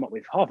afternoon, you come up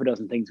with half a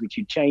dozen things which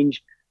you'd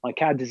change. My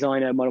CAD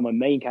designer, one of my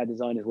main CAD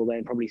designers, will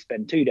then probably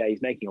spend 2 days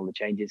making all the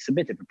changes,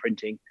 submit it for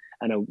printing,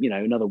 and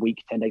another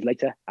week, 10 days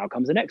later, out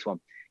comes the next one.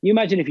 You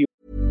imagine if you...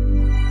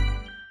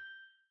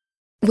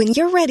 When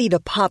you're ready to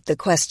pop the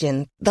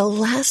question, the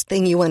last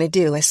thing you want to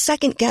do is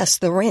second-guess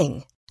the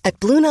ring. At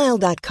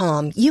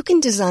BlueNile.com, you can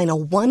design a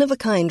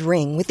one-of-a-kind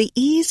ring with the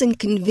ease and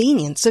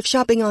convenience of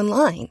shopping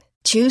online.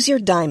 Choose your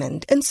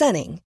diamond and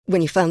setting.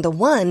 When you find the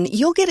one,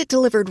 you'll get it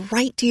delivered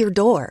right to your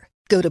door.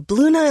 Go to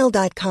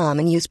BlueNile.com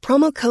and use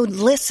promo code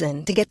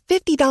LISTEN to get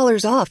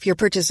 $50 off your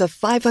purchase of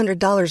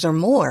 $500 or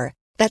more.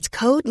 That's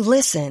code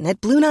LISTEN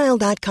at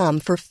BlueNile.com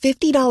for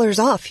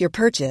 $50 off your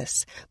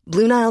purchase.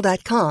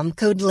 BlueNile.com,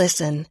 code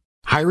LISTEN.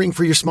 Hiring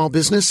for your small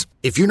business?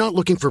 If you're not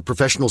looking for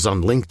professionals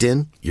on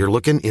LinkedIn, you're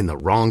looking in the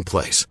wrong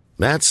place.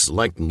 That's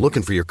like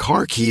looking for your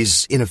car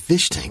keys in a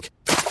fish tank.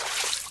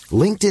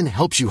 LinkedIn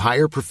helps you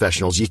hire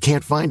professionals you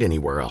can't find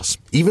anywhere else,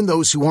 even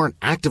those who aren't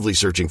actively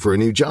searching for a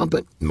new job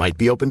but might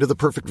be open to the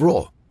perfect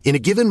role. In a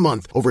given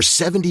month, over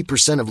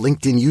 70% of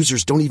LinkedIn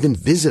users don't even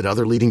visit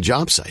other leading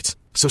job sites.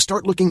 So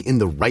start looking in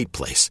the right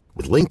place.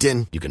 With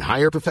LinkedIn, you can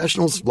hire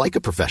professionals like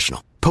a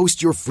professional.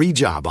 Post your free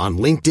job on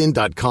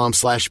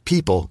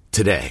linkedin.com/people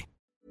today.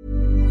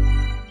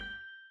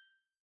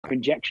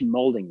 Injection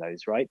molding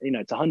those, right?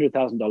 It's $100,000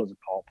 a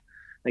pop.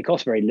 They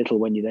cost very little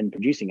when you're then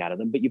producing out of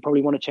them, but you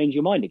probably want to change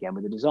your mind again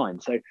with the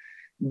design. So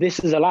this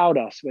has allowed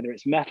us, whether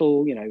it's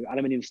metal,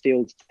 aluminum,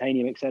 steel,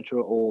 titanium,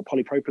 etc., or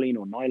polypropylene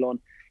or nylon,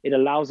 it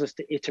allows us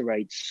to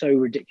iterate so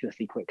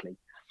ridiculously quickly.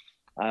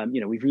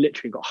 We've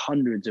literally got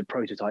hundreds of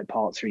prototype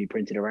parts 3D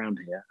printed around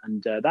here.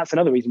 And that's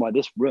another reason why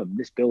this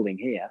building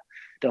here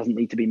doesn't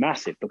need to be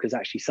massive, because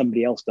actually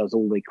somebody else does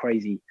all the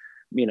crazy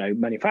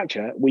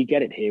manufacture. We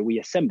get it here, we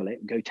assemble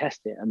it, go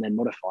test it, and then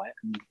modify it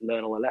and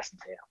learn all the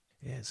lessons here.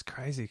 Yeah, it's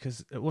crazy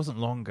because it wasn't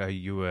long ago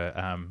you were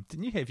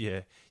didn't you have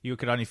you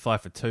could only fly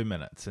for 2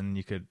 minutes, and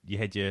you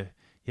had your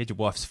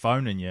wife's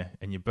phone in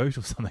your boot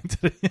or something,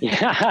 didn't you?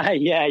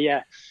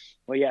 yeah.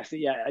 Well, yes,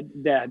 yeah.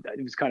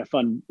 It was kind of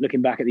fun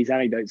looking back at these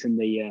anecdotes in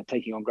the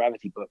Taking on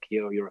Gravity book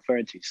you're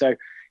referring to. So,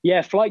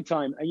 yeah, flight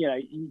time.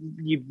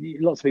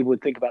 Lots of people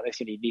would think about this.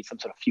 You need some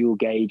sort of fuel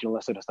gauge, all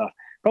that sort of stuff.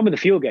 Problem with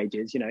the fuel gauge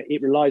is,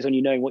 it relies on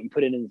you knowing what you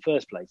put in the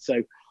first place.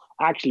 So,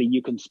 actually,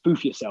 you can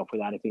spoof yourself with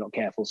that if you're not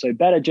careful. So,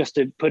 better just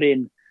to put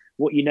in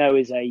what you know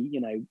is a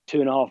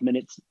 2.5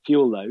 minutes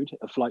fuel load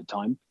of flight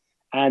time,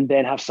 and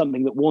then have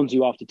something that warns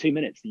you after 2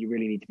 minutes that you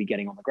really need to be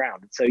getting on the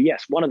ground. So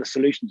yes, one of the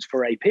solutions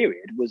for a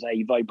period was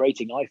a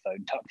vibrating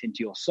iPhone tucked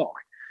into your sock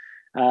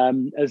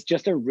as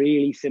just a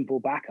really simple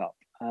backup.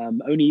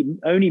 Only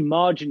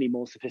marginally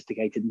more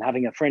sophisticated than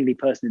having a friendly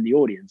person in the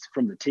audience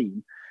from the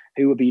team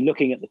who would be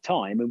looking at the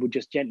time and would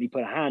just gently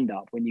put a hand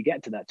up when you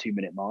get to that 2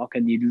 minute mark,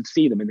 and you'd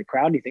see them in the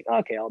crowd and you think,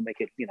 okay, I'll make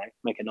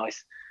a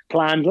nice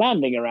planned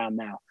landing around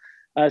now.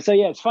 So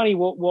yeah, it's funny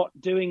what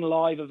doing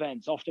live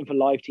events, often for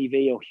live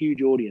TV or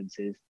huge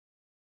audiences,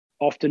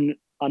 often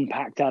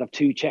unpacked out of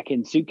 2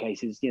 check-in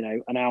suitcases,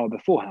 an hour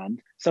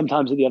beforehand,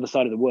 sometimes at the other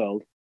side of the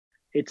world.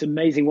 It's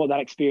amazing what that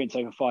experience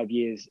over 5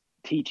 years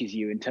teaches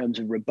you in terms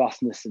of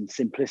robustness and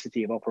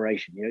simplicity of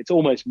operation. It's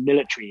almost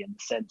military in the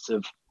sense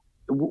of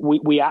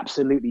we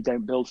absolutely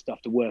don't build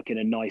stuff to work in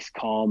a nice,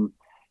 calm,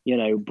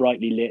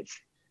 brightly lit,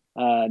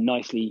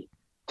 nicely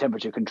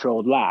temperature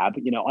controlled lab.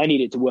 I need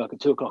it to work at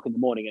 2:00 in the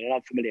morning in an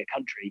unfamiliar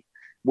country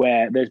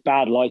where there's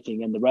bad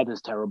lighting and the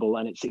weather's terrible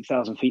and it's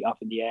 6,000 feet up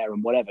in the air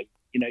and whatever. Do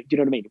you know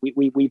what I mean?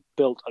 We've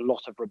built a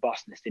lot of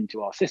robustness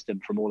into our system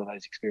from all of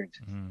those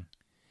experiences. Mm.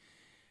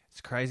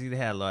 It's crazy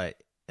how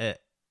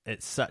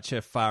it's such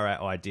a far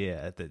out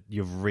idea that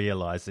you've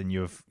realized and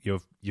you've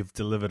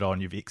delivered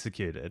on, you've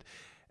executed,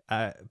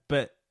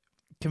 but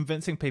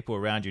convincing people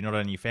around you, not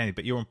only your family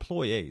but your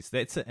employees,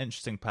 that's an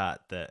interesting part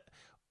that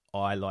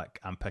I like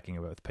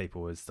unpicking with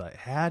people. Is like,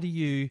 how do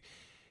you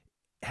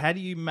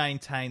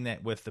maintain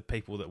that with the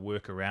people that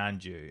work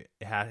around you?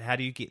 How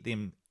do you get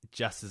them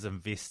just as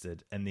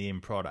invested in the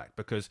end product?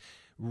 Because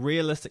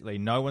realistically,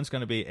 no one's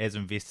going to be as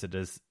invested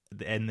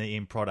in the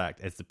end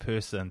product as the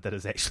person that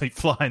is actually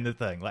flying the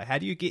thing. Like, how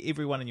do you get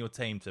everyone in your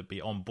team to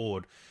be on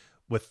board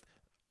with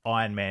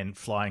Ironman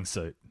flying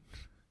suit?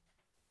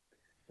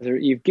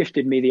 You've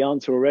gifted me the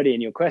answer already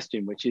in your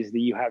question, which is that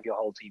you have your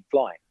whole team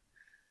flying.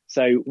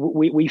 So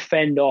we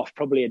fend off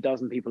probably a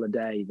dozen people a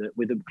day that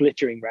with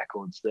glittering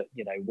records that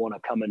want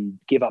to come and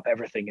give up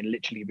everything and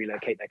literally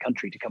relocate their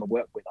country to come and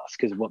work with us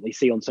because of what they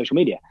see on social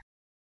media.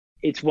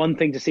 it's one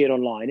thing to see it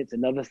online. It's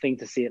another thing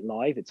to see it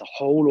live. It's a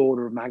whole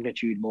order of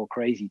magnitude more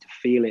crazy to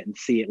feel it and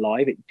see it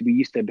live. We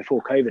used to,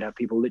 before COVID, have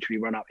people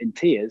literally run up in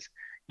tears,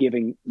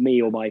 giving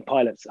me or my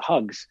pilots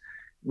hugs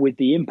with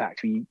the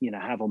impact we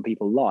have on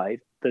people live.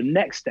 The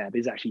next step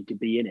is actually to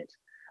be in it.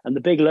 And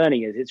the big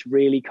learning is it's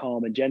really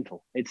calm and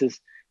gentle. It's as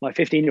my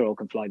 15-year-old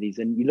can fly these,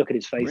 and you look at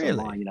his face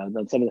online,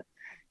 some of the,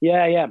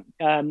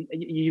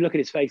 you look at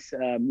his face,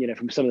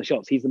 from some of the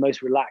shots, he's the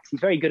most relaxed. He's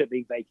very good at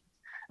being vacant.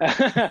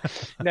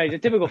 No, he's a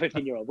typical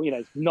 15-year-old,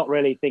 not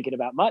really thinking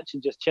about much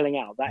and just chilling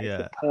out. That is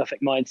the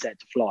perfect mindset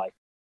to fly.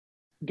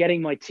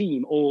 Getting my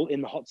team all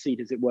in the hot seat,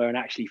 as it were, and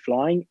actually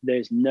flying,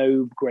 there's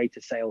no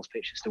greater sales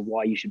pitch as to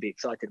why you should be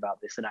excited about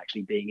this than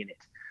actually being in it.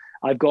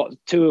 I've got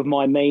two of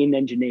my main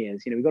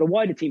engineers. We've got a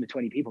wider team of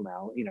 20 people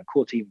now,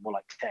 core team more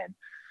like 10.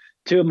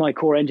 Two of my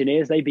core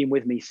engineers, they've been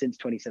with me since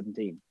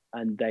 2017,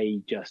 and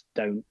they just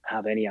don't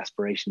have any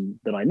aspiration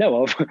that I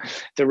know of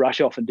to rush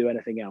off and do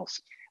anything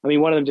else. I mean,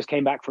 one of them just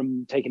came back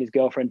from taking his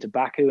girlfriend to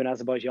Baku in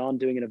Azerbaijan,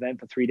 doing an event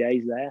for 3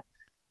 days there,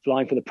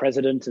 flying for the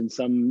president and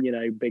some,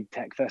 big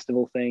tech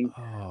festival thing.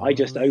 I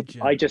just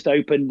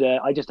opened a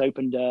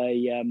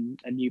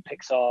new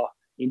Pixar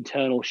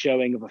internal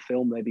showing of a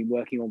film they've been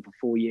working on for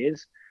 4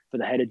 years for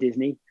the head of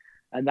Disney.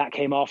 And that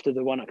came after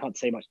the one. I can't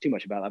say too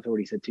much about that. I've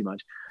already said too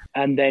much.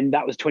 And then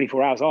that was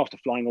 24 hours after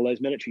flying all those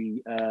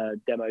military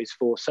demos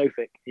for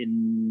SOFIC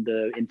in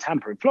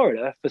Tampa in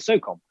Florida for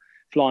SOCOM,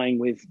 flying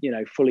with,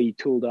 fully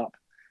tooled up,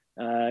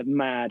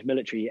 mad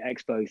military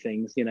expo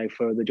things,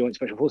 for the Joint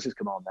Special Forces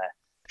Command there.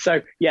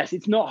 So yes,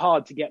 it's not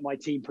hard to get my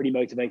team pretty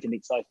motivated and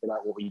excited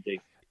about what we do.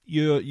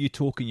 You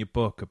talk in your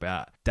book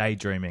about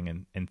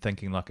daydreaming and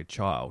thinking like a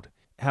child.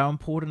 How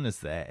important is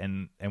that,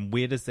 and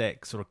where does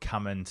that sort of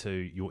come into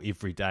your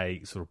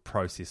everyday sort of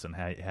process and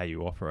how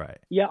you operate?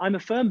 Yeah, I'm a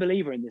firm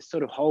believer in this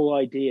sort of whole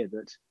idea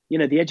that,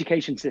 the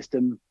education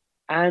system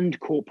and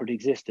corporate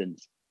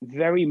existence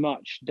very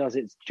much does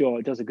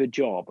a good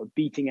job of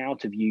beating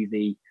out of you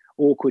the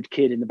awkward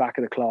kid in the back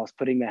of the class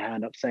putting their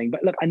hand up saying,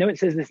 but look, I know it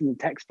says this in the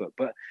textbook,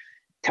 but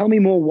tell me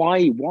more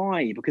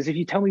why? Because if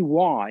you tell me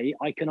why,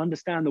 I can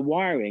understand the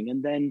wiring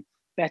and then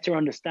better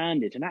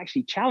understand it and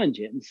actually challenge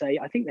it and say,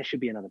 I think there should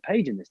be another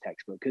page in this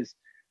textbook, because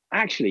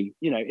actually,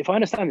 if I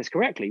understand this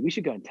correctly, we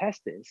should go and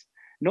test this,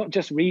 not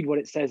just read what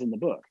it says in the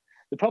book.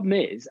 The problem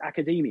is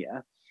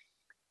academia,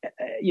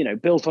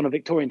 built on a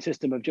Victorian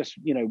system of just,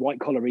 white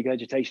collar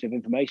regurgitation of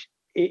information.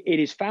 It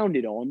is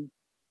founded on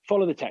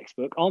follow the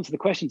textbook, answer the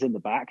questions in the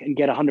back and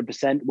get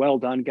 100%, well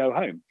done, go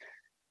home.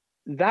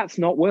 That's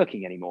not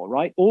working anymore,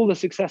 right? All the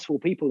successful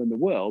people in the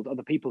world are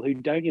the people who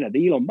don't,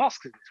 the Elon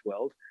Musks of this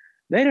world.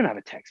 They don't have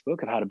a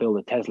textbook of how to build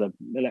a Tesla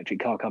electric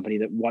car company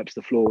that wipes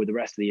the floor with the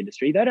rest of the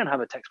industry. They don't have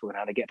a textbook on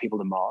how to get people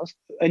to Mars.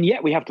 And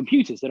yet we have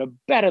computers that are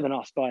better than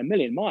us by a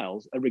million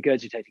miles at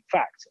regurgitating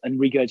facts and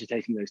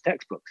regurgitating those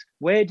textbooks.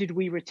 Where did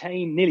we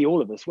retain, nearly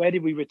all of us, where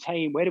did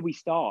we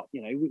start?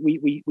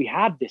 We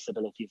had this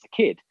ability as a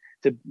kid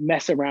to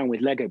mess around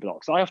with Lego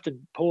blocks. I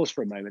often pause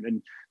for a moment,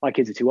 and my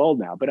kids are too old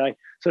now, but I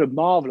sort of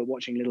marvel at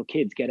watching little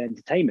kids get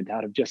entertainment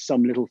out of just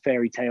some little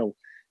fairy tale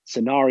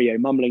scenario,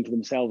 mumbling to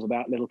themselves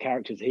about little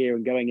characters here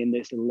and going in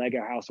this little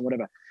Lego house or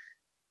whatever.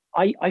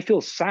 I feel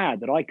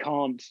sad that I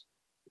can't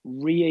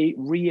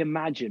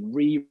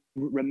reimagine,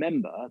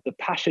 remember the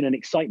passion and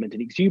excitement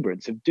and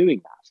exuberance of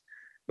doing that,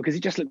 because it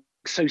just looks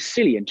so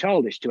silly and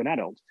childish to an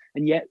adult.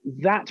 And yet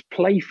that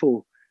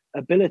playful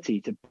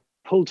ability to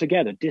pull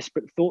together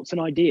disparate thoughts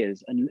and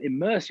ideas and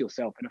immerse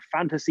yourself in a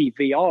fantasy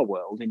VR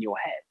world in your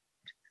head,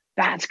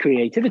 that's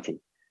creativity.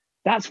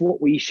 That's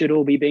what we should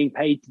all be being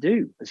paid to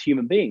do as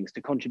human beings,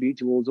 to contribute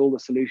towards all the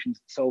solutions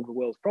that solve the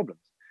world's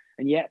problems.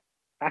 And yet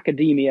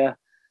academia,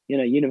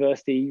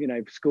 university,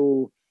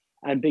 school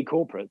and big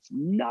corporates,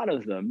 none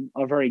of them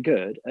are very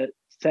good at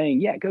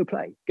saying, yeah, go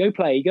play,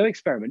 go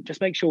experiment.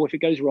 Just make sure if it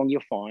goes wrong, you're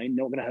fine.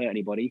 Not going to hurt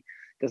anybody.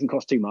 Doesn't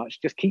cost too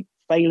much. Just keep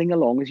failing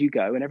along as you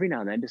go. And every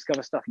now and then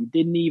discover stuff you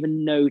didn't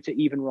even know to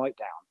even write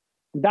down.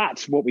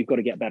 That's what we've got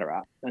to get better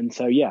at. And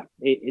so, yeah,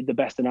 the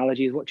best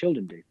analogy is what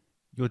children do.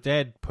 Your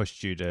dad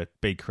pushed you to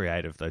be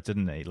creative, though,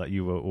 didn't he? Like,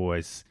 you were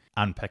always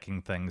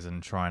unpicking things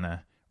and trying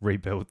to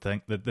rebuild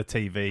the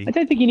TV. I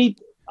don't think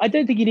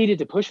he needed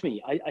to push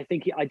me. I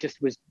think I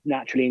just was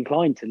naturally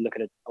inclined to look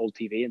at an old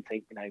TV and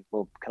think,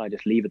 well, can I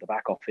just leave at the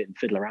back off it and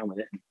fiddle around with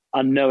it? And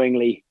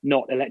unknowingly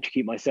not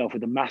electrocute myself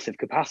with the massive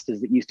capacitors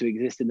that used to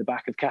exist in the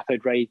back of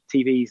cathode ray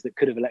TVs that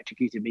could have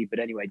electrocuted me, but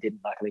anyway, didn't,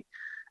 luckily.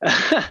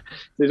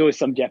 There's always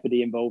some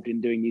jeopardy involved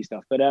in doing new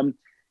stuff. But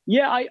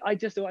yeah,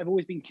 I've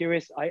always been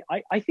curious.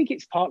 I think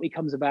it's partly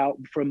comes about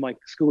from my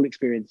school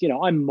experience.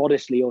 I'm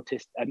modestly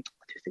autistic.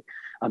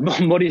 I'm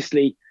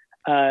modestly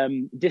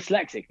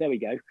dyslexic. There we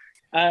go.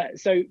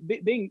 So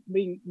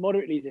being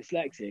moderately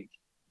dyslexic,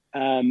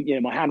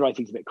 my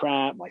handwriting's a bit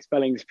crap. My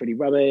spelling's pretty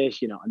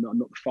rubbish. I'm not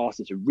the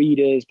fastest of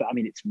readers, but I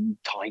mean, it's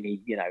tiny.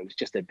 It was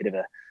just a bit of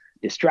a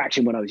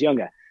distraction when I was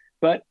younger.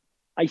 But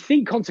I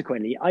think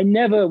consequently, I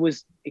never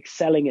was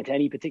excelling at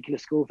any particular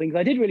school things.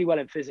 I did really well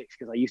in physics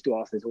because I used to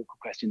ask those awkward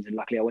questions, and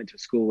luckily I went to a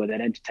school where they'd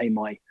entertain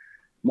my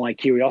my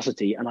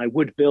curiosity, and I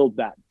would build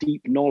that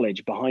deep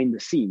knowledge behind the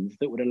scenes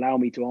that would allow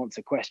me to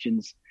answer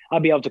questions.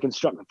 I'd be able to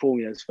construct the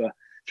formulas for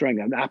throwing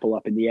an apple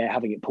up in the air,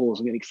 having it pause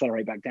and then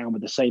accelerate back down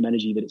with the same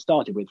energy that it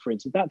started with, for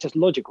instance. That's just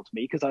logical to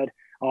me because I'd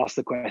ask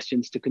the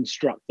questions to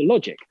construct the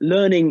logic.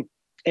 Learning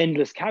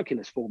endless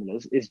calculus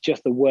formulas is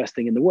just the worst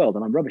thing in the world,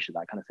 and I'm rubbish at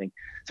that kind of thing.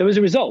 So as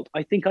a result,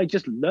 I think I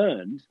just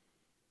learned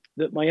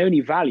that my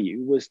only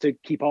value was to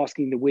keep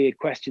asking the weird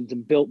questions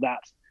and build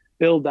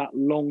that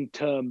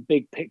long-term,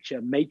 big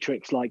picture,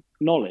 matrix-like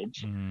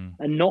knowledge,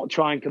 and not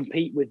try and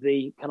compete with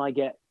can I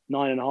get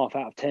 9.5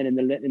 out of 10 in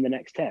the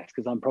next test,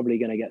 because I'm probably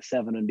going to get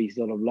 7 and be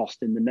sort of lost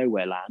in the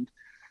nowhere land.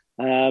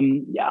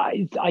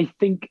 I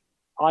think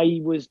I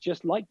was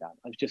just like that.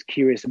 I was just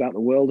curious about the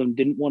world and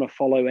didn't want to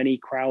follow any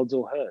crowds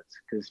or herds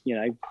because,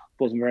 it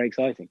wasn't very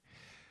exciting.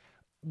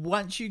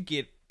 Once you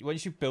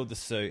build the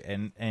suit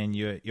and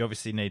you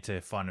obviously need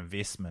to find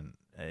investment,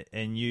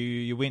 and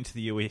you went to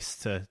the US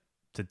to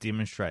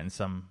demonstrate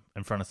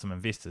in front of some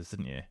investors,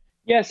 didn't you?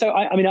 Yeah. So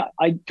I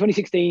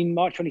 2016,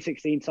 March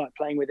 2016, started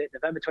playing with it.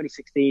 November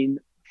 2016,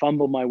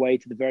 fumbled my way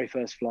to the very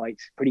first flight.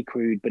 Pretty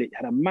crude, but it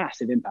had a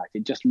massive impact.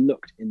 It just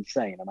looked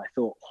insane. And I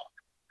thought,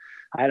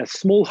 I had a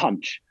small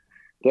hunch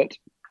and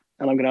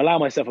I'm going to allow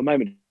myself a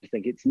moment to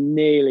think it's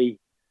nearly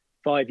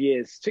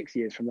 6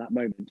 years from that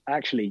moment.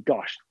 Actually,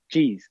 gosh,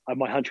 geez,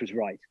 my hunch was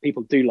right.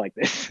 People do like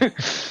this.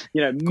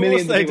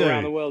 Millions of people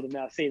around the world have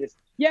now seen this.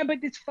 Yeah, but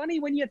it's funny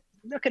when you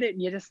look at it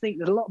and you just think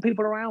there's a lot of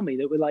people around me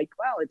that were like,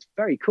 well, it's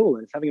very cool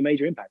and it's having a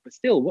major impact. But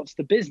still, what's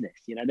the business?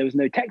 There was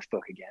no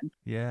textbook again.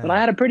 Yeah. But I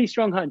had a pretty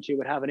strong hunch it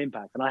would have an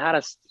impact. And I had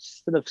a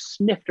sort of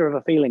snifter of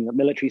a feeling that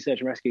military search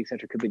and rescue, et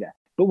cetera, could be there.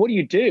 But what do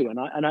you do? And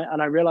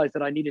I realized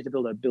that I needed to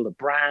build a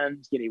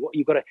brand. What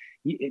you've got to,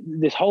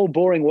 this whole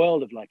boring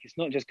world of it's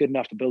not just good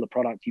enough to build a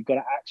product. You've got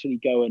to actually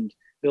go and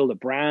build a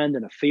brand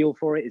and a feel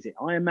for it. Is it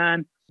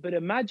Ironman? But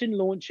imagine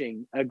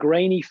launching a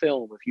grainy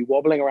film of you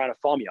wobbling around a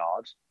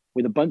farmyard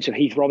with a bunch of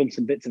Heath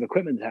Robinson bits of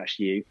equipment attached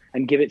to you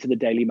and give it to the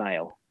Daily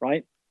Mail,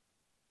 right?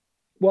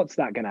 What's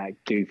that going to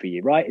do for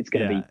you, right? It's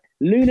going to be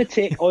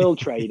lunatic oil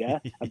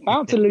trader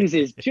about to lose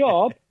his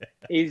job,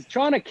 is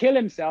trying to kill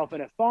himself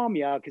in a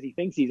farmyard because he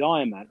thinks he's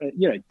Iron Man.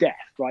 Death,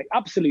 right?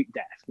 Absolute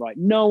death, right?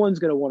 No one's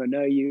going to want to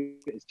know you.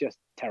 It's just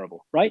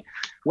terrible, right?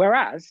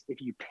 Whereas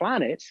if you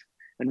plan it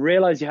and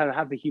realize you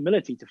have the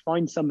humility to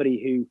find somebody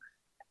who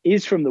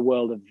is from the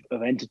world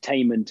of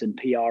entertainment and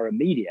PR and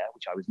media,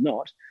 which I was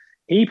not.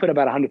 He put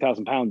about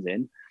 £100,000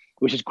 in,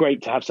 which is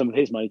great to have some of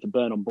his money to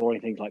burn on boring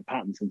things like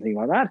patents and things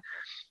like that.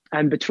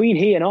 And between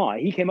he and I,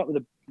 he came up with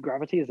a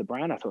Gravity as a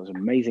brand. I thought it was an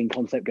amazing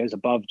concept, goes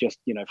above just,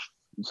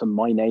 some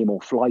My Name or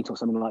Flight or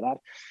something like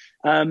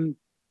that.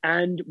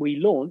 And we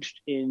launched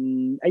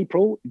in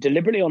April,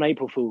 deliberately on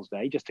April Fool's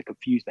Day, just to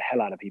confuse the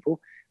hell out of people,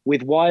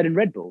 with Wired and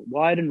Red Bull.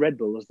 Wired and Red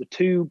Bull as the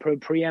two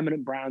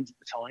preeminent brands at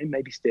the time,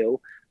 maybe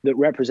still, that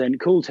represent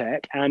cool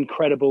tech and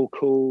credible,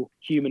 cool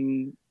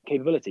human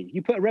capability.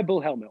 You put a Red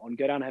Bull helmet on,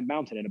 go down a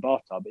mountain in a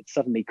bathtub, it's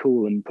suddenly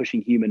cool and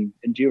pushing human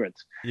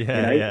endurance. If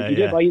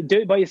you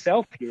do it by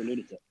yourself, you're a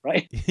lunatic,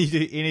 right? You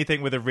do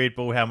anything with a Red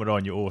Bull helmet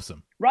on, you're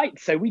awesome. Right.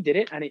 So we did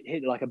it and it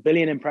hit 1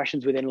 billion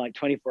impressions within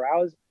 24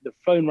 hours. The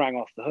phone rang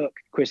off the hook.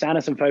 Chris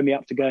Anderson phoned me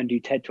up to go and do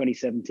TED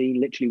 2017,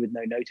 literally with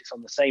no notice,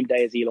 on the same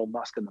day as Elon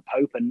Musk and the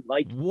Pope. And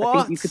what? I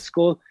think you could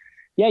score.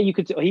 Yeah, you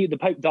could. The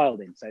Pope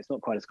dialed in, so it's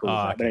not quite as cool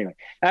as that. Okay.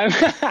 But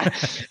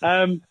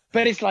anyway,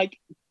 but it's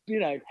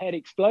head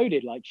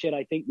exploded. Shit,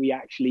 I think we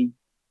actually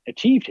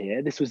achieved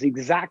here. This was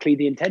exactly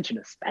the intention,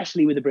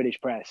 especially with the British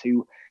press,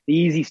 who the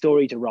easy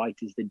story to write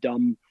is the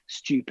dumb,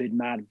 stupid,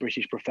 mad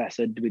British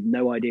professor with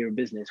no idea of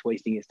business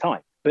wasting his time.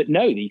 But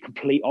no, the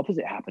complete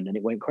opposite happened and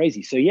it went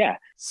crazy. So yeah.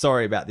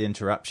 Sorry about the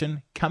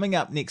interruption. Coming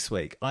up next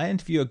week, I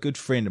interview a good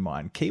friend of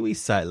mine, Kiwi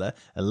sailor,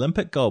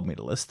 Olympic gold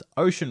medalist,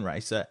 ocean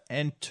racer,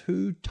 and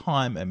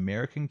 2-time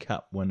American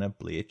Cup winner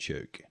Blair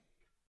Tuke.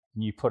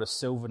 You put a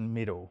silver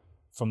medal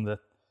from the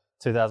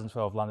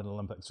 2012 London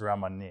Olympics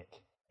around my neck,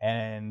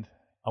 and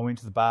I went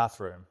to the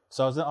bathroom.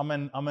 So I'm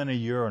in a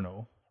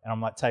urinal, and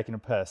I'm taking a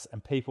piss,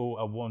 and people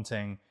are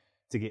wanting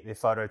to get their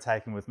photo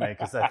taken with me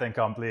because they think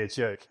I'm Blair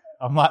Tuke.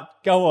 I'm like,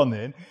 go on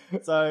then.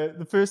 So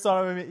the first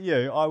time I met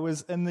you, I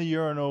was in the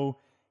urinal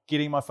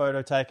getting my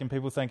photo taken,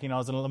 people thinking I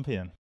was an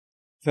Olympian.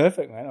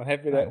 Perfect, man. I'm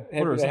happy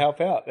to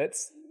help out.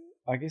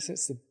 I guess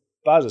that's the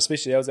buzz,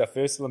 especially that was our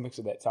first Olympics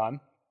at that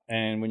time.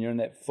 And when you're in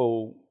that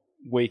full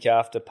week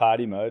after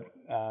party mode,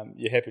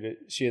 you're happy to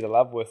share the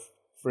love with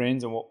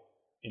friends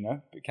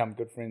and become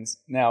good friends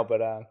now.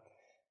 But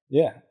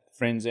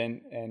friends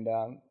and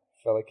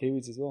fellow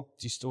Kiwis as well.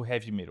 Do you still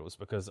have your medals?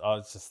 Because I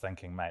was just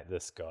thinking, mate,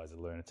 this guy's a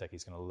lunatic.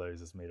 He's going to lose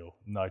his medal.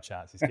 No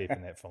chance he's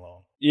keeping that for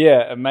long.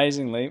 Yeah,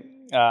 amazingly.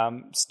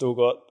 Still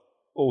got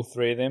all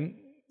 3 of them,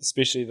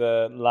 especially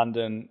the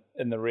London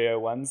and the Rio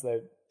ones. They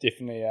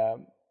definitely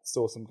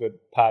saw some good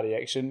party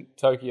action.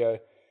 Tokyo,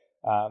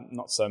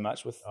 not so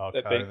much with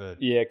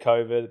COVID.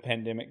 COVID, the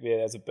pandemic there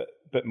was a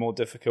bit more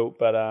difficult.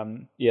 But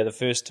the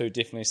first 2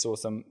 definitely saw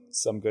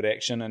some good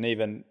action. And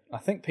even, I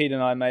think Pete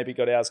and I maybe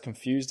got ours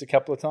confused a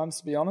couple of times,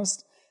 to be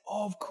honest.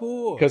 Oh, of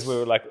course. Because we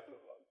were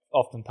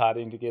often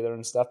partying together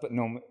and stuff, but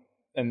normally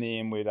in the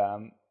end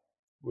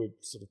we'd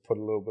sort of put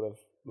a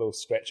little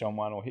scratch on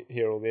one or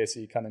here or there, so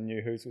you kind of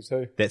knew whose was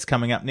who. That's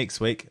coming up next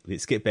week.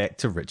 Let's get back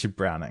to Richard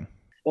Browning.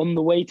 On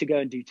the way to go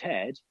and do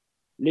TED,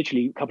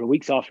 literally a couple of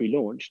weeks after we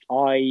launched,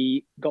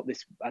 I got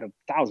this out of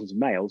thousands of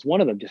mails.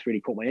 One of them just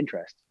really caught my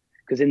interest,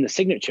 because in the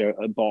signature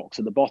box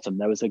at the bottom,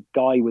 there was a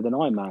guy with an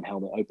Ironman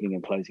helmet opening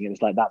and closing. It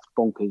was like, that's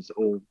bonkers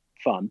or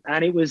fun.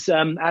 And it was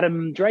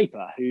Adam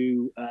Draper,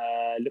 who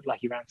looked like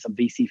he ran some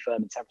VC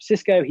firm in San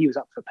Francisco. He was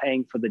up for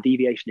paying for the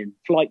deviation in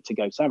flight to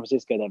go San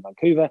Francisco, then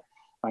Vancouver.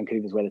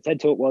 Vancouver's where the TED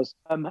Talk was.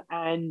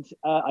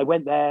 I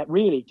went there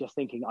really just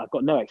thinking, I've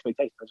got no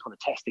expectations. I just want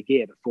to test the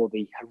gear before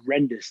the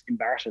horrendous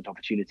embarrassment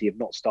opportunity of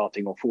not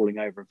starting or falling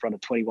over in front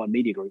of 21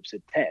 media groups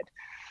at TED,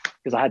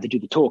 because I had to do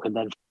the talk and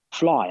then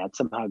fly. I'd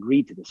somehow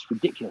agreed to this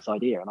ridiculous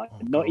idea, and I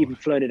had not even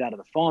flown it out of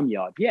the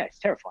farmyard. Yeah, it's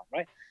terrifying,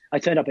 right? I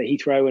turned up at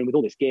Heathrow and with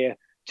all this gear,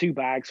 2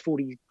 bags,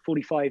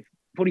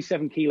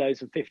 47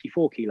 kilos and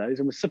 54 kilos,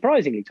 and was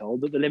surprisingly told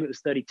that the limit was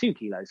 32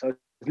 kilos. So I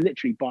was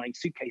literally buying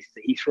suitcases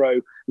at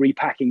Heathrow,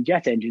 repacking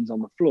jet engines on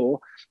the floor.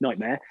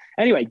 Nightmare.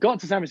 Anyway, got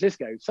to San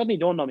Francisco. Suddenly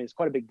dawned on me it's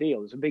quite a big deal.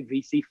 It was a big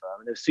VC firm,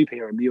 and there was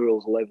superhero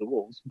murals all over the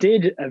walls.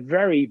 Did a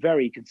very,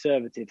 very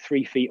conservative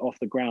 3 feet off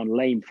the ground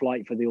lame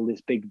flight for all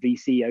this big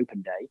VC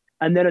open day.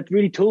 And then a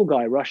really tall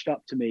guy rushed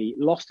up to me,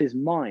 lost his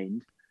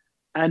mind,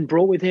 and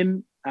brought with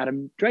him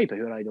Adam Draper,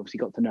 who I'd obviously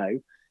got to know.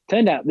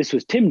 Turned out this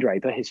was Tim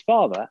Draper, his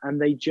father, and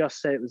they just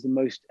said it was the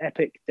most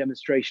epic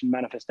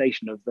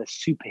manifestation of the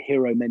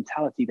superhero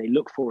mentality they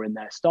look for in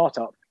their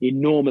startup,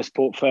 enormous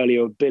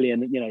portfolio of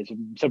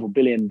several $1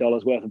 billion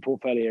worth of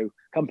portfolio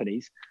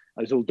companies.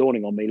 It was all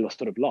dawning on me,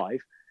 sort of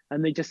live.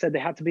 And they just said they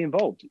had to be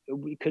involved.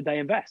 Could they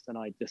invest? And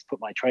I just put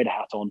my trader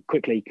hat on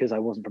quickly because I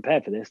wasn't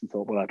prepared for this and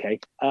thought, well, okay.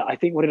 I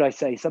think, what did I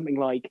say? Something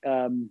like, I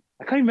can't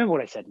even remember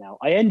what I said now.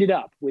 I ended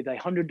up with a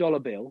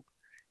 $100 bill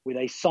with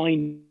a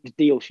signed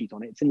deal sheet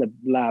on it. It's in the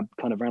lab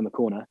kind of around the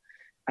corner.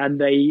 And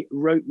they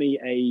wrote me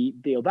a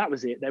deal. That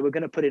was it. They were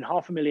going to put in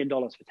 $500,000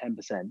 for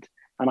 10%.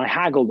 And I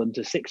haggled them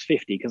to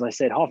 $650 because I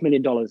said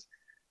 $500,000.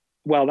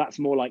 Well, that's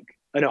more like,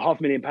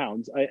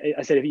 £500,000.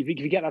 I said, if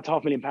you get that to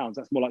 £500,000,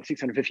 that's more like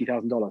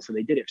 $650,000. So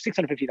they did it for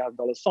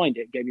 $650,000, signed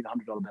it, gave me the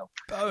 $100 bill.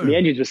 And the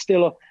engines were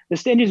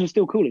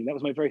still cooling. That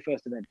was my very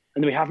first event.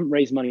 And we haven't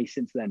raised money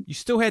since then. You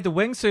still had the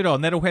wingsuit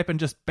on. That'll happen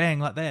just bang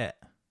like that.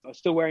 I was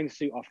still wearing the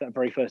suit after that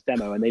very first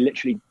demo, and they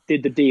literally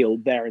did the deal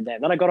there and then.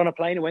 Then I got on a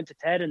plane and went to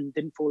TED and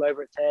didn't fall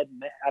over at TED, and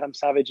met Adam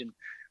Savage and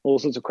all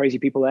sorts of crazy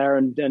people there,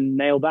 and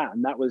nailed that.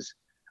 And that was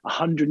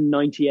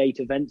 198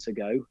 events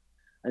ago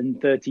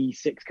and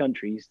 36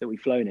 countries that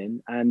we've flown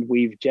in, and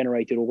we've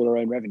generated all our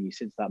own revenue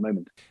since that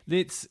moment.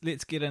 Let's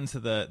get into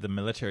the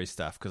military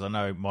stuff, because I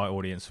know my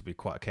audience will be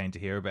quite keen to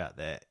hear about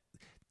that.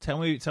 Tell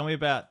me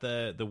about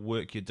the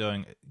work you're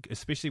doing,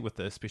 especially with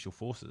the special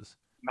forces.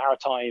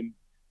 Maritime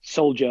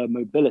soldier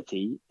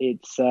mobility,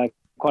 it's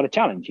quite a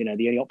challenge. The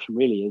only option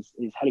really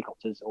is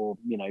helicopters or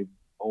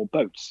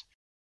boats,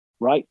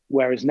 right?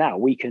 Whereas now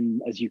we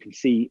can, as you can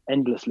see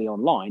endlessly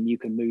online, you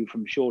can move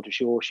from shore to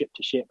shore, ship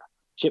to ship,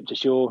 ship to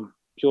shore,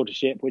 shore to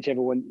ship,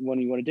 whichever one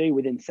you want to do.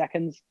 Within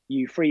seconds,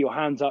 you free your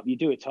hands up, you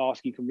do a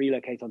task, you can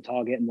relocate on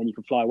target, and then you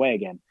can fly away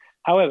again.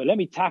 However, let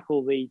me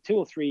tackle the 2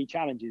 or 3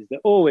 challenges that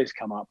always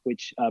come up,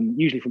 which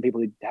usually from people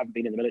who haven't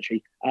been in the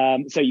military.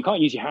 So you can't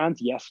use your hands.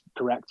 Yes,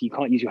 correct. You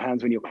can't use your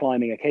hands when you're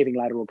climbing a caving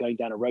ladder or going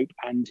down a rope.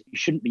 And you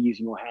shouldn't be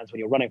using your hands when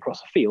you're running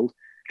across a field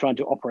trying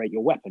to operate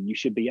your weapon. You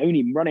should be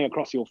only running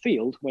across your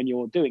field when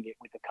you're doing it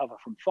with the cover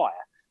from fire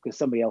because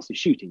somebody else is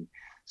shooting.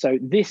 So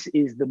this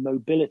is the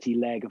mobility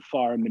leg of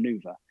fire and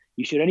maneuver.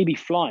 You should only be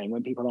flying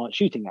when people aren't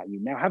shooting at you.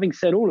 Now, having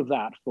said all of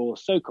that, for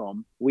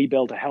SOCOM, we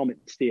built a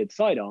helmet-steered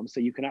sidearm so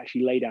you can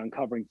actually lay down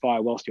covering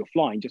fire whilst you're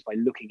flying just by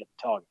looking at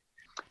the target.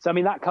 So,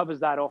 that covers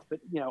that off.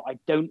 But, I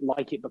don't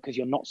like it because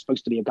you're not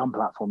supposed to be a gun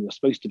platform. You're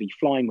supposed to be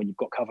flying when you've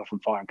got cover from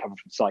fire and cover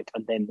from sight,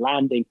 and then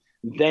landing,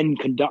 then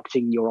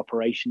conducting your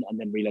operation, and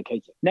then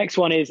relocating. Next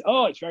one is,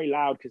 it's very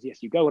loud, because,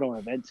 yes, you go on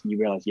events and you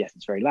realize, yes,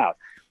 it's very loud.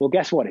 Well,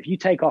 guess what? If you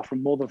take off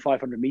from more than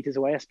 500 meters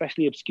away,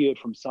 especially obscured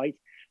from sight,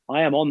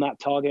 I am on that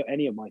target.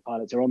 Any of my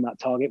pilots are on that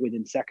target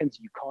within seconds.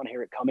 You can't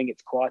hear it coming.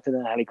 It's quieter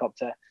than a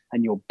helicopter,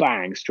 and you're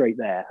bang straight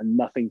there, and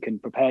nothing can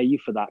prepare you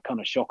for that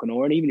kind of shock and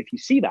awe. And even if you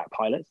see that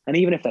pilot, and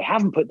even if they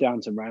haven't put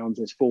down some rounds,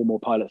 there's 4 more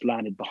pilots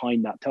landed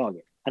behind that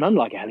target. And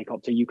unlike a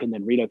helicopter, you can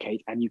then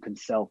relocate and you can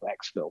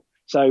self-exfil.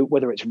 So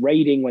whether it's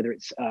raiding, whether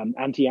it's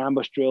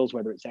anti-ambush drills,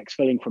 whether it's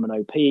exfilling from an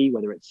OP,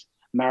 whether it's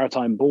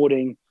maritime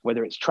boarding,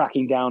 whether it's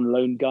tracking down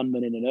lone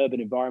gunmen in an urban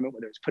environment,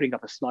 whether it's putting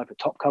up a sniper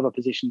top cover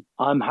position,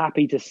 I'm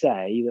happy to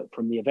say that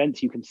from the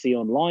events you can see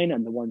online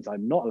and the ones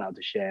I'm not allowed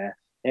to share,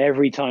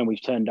 every time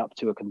we've turned up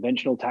to a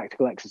conventional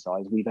tactical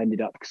exercise, we've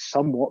ended up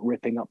somewhat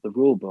ripping up the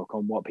rule book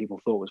on what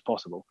people thought was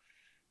possible.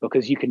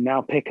 Because you can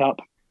now pick up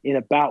in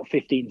about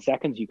 15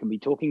 seconds, you can be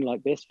talking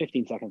like this.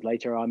 15 seconds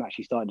later, I'm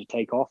actually starting to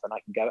take off, and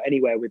I can go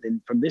anywhere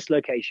from this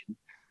location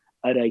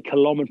at a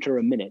kilometer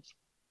a minute,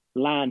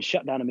 land,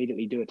 shut down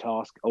immediately, do a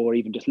task, or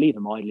even just leave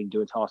them idling,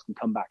 do a task and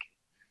come back.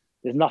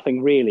 There's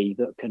nothing really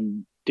that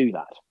can do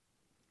that.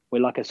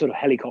 We're like a sort of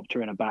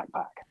helicopter in a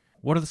backpack.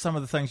 What are some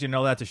of the things you're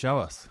not allowed to show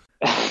us?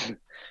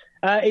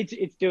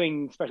 It's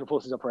doing special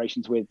forces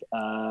operations with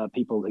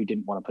people who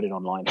didn't want to put it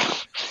online,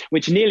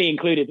 which nearly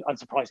included,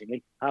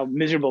 unsurprisingly, how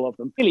miserable of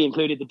them, nearly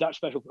included the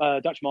Dutch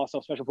Master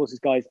Special Forces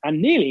guys,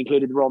 and nearly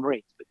included the Royal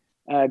Marines.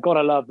 God,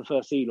 I love the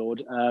First Sea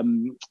Lord,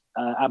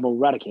 Admiral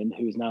Radakin,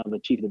 who is now the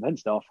Chief of Defence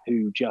Staff,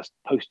 who just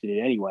posted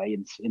it anyway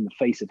in the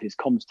face of his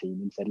comms team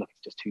and said, look,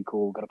 it's just too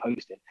cool, got to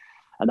post it.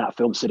 And that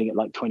film's sitting at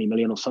like 20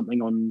 million or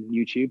something on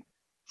YouTube.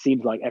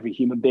 Seems like every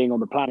human being on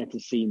the planet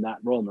has seen that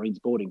Royal Marines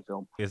boarding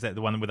film. Is that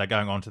the one where they're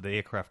going onto the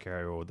aircraft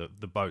carrier or the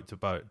boat to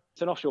boat?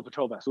 It's an offshore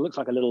patrol vessel. It looks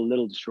like a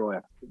little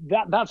destroyer.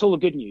 That's all the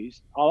good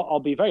news.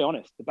 I'll be very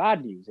honest. The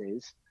bad news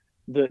is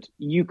that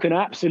you can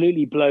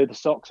absolutely blow the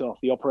socks off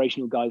the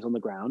operational guys on the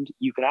ground.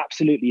 You can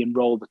absolutely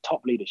enroll the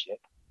top leadership,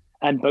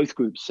 and both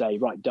groups say,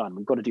 right, done.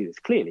 We've got to do this.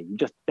 Clearly, you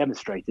just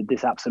demonstrated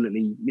this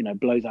absolutely,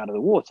 blows out of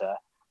the water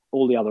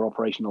all the other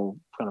operational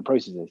kind of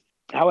processes.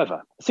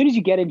 However, as soon as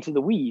you get into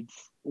the weeds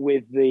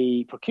with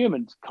the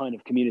procurement kind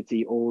of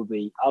community or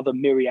the other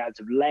myriads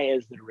of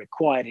layers that are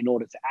required in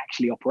order to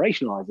actually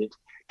operationalize it,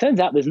 turns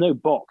out there's no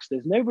box,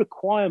 there's no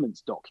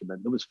requirements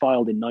document that was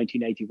filed in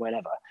 1980,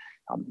 whenever.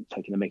 I'm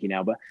taking the mickey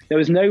now, but there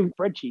was no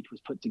spreadsheet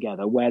was put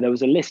together where there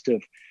was a list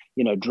of,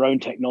 drone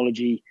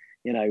technology,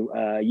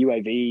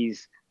 UAVs,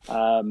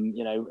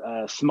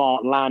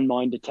 smart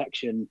landmine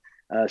detection,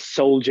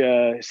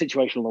 soldier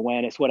situational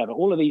awareness, whatever,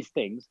 all of these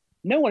things.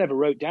 No one ever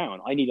wrote down,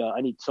 I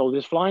need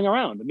soldiers flying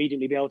around,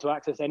 immediately be able to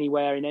access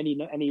anywhere in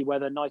any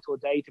weather, night or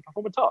day, to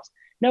perform a task.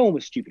 No one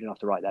was stupid enough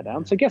to write that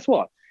down. So guess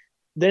what?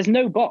 There's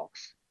no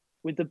box.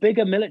 With the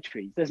bigger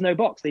militaries, there's no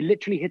box. They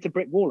literally hit a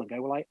brick wall and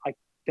go, well, I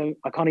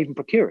can't even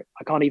procure it.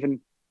 I can't even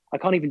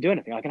do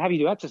anything. I can have you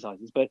do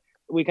exercises, but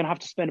we're going to have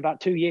to spend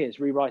about 2 years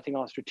rewriting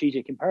our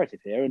strategic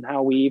imperative here and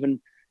how we even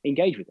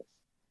engage with this.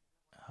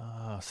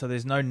 So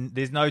there's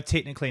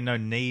technically no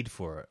need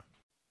for it.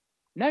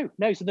 No.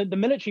 So the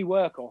military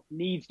work-off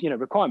needs,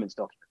 requirements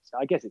documents.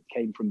 I guess it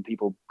came from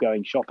people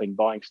going shopping,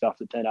 buying stuff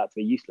that turned out to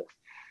be useless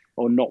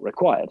or not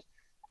required.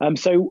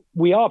 So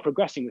we are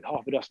progressing with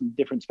half a dozen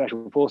different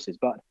special forces,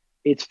 but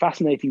it's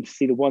fascinating to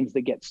see the ones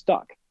that get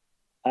stuck.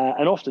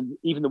 And often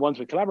even the ones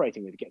we're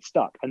collaborating with get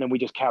stuck. And then we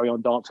just carry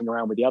on dancing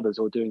around with the others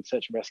or doing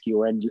search and rescue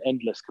or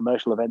endless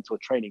commercial events or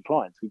training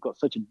clients. We've got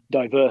such a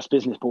diverse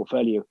business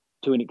portfolio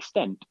to an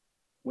extent.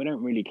 We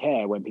don't really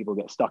care when people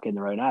get stuck in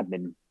their own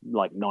admin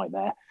like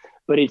nightmare.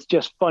 But it's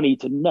just funny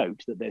to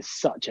note that there's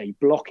such a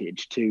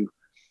blockage to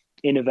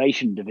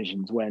innovation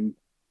divisions when,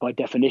 by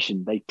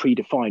definition, they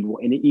predefined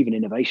what even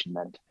innovation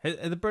meant.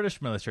 The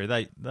British military,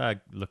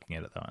 they're looking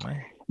at it, though, aren't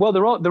they? Well,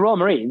 the Royal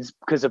Marines,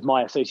 because of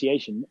my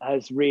association,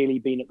 has really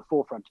been at the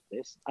forefront of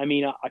this. I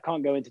mean, I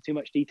can't go into too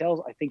much details.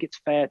 I think it's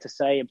fair to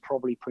say, and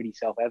probably pretty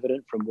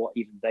self-evident from what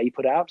even they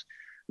put out,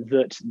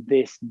 that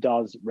this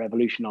does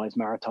revolutionize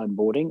maritime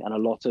boarding and a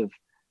lot of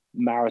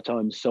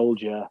maritime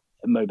soldier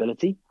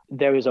mobility.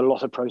 There is a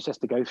lot of process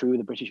to go through with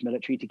the British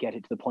military to get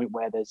it to the point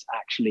where there's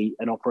actually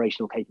an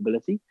operational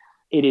capability.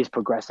 It is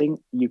progressing.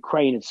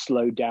 Ukraine has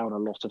slowed down a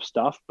lot of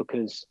stuff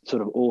because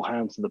sort of all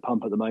hands to the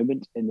pump at the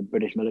moment in the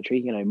British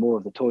military. More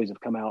of the toys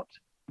have come out,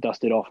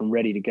 dusted off and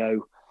ready to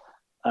go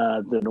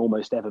than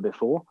almost ever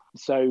before.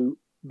 So,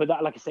 but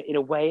that, like I said, in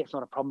a way, it's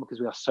not a problem because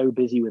we are so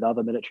busy with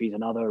other militaries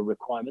and other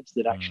requirements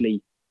that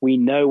actually we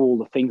know all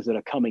the things that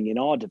are coming in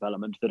our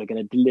development that are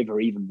going to deliver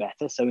even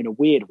better. So in a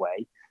weird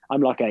way,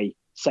 I'm like a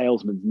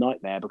salesman's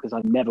nightmare because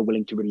I'm never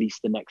willing to release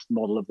the next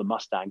model of the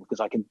Mustang because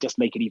I can just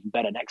make it even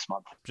better next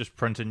month. Just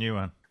print a new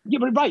one. Yeah,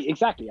 but right,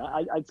 exactly.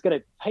 It's going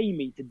to pay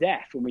me to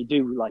death when we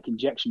do like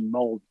injection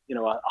mold,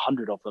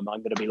 100 of them.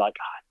 I'm going to be like,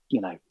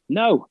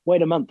 no,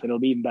 wait a month, it'll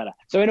be even better.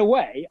 So in a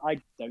way, I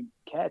don't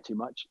care too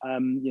much.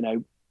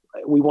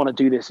 We want to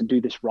do this and do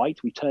this right.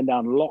 We turn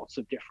down lots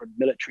of different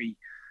military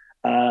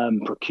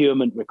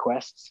procurement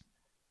requests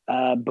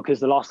because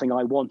the last thing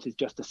I want is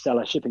just to sell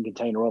a shipping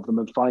container of them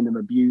and find them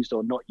abused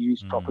or not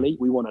used properly.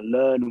 We want to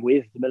learn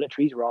with the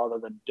militaries rather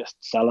than just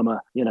sell them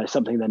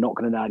something they're not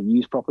going to know how to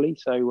use properly.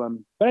 So,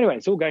 but anyway,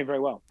 it's all going very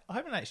well. I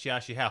haven't actually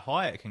asked you how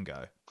high it can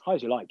go. High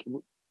as you like.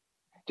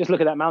 Just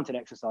look at that mountain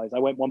exercise. I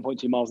went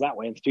 1.2 miles that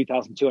way and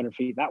 2,200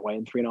 feet that way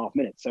in 3.5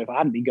 minutes. So if I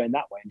hadn't been going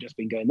that way and just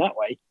been going that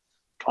way,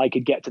 I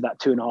could get to that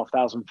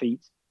 2,500 feet,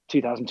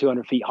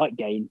 2,200 feet height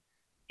gain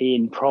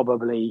in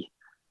probably,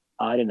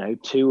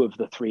 2 of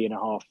the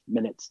 3.5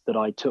 minutes that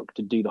I took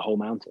to do the whole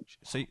mountain.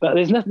 But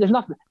there's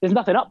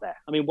nothing up there.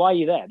 I mean, why are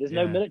you there? There's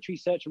no military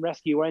search and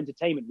rescue or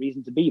entertainment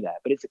reason to be there,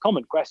 but it's a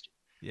common question.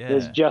 Yeah.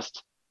 There's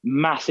just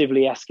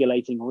massively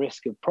escalating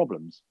risk of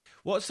problems.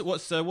 What's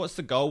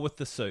the goal with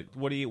the suit?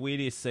 Where do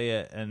you see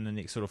it in the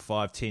next sort of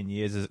 5-10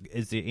 years?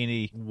 Is there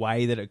any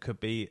way that it could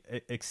be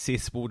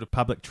accessible to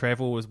public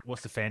travel?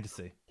 What's the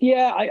fantasy?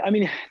 Yeah, I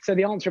mean, so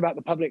the answer about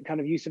the public kind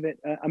of use of it,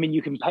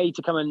 you can pay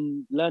to come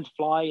and learn to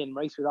fly and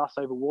race with us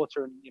over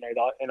water, and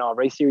in our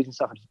race series and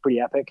stuff, which is pretty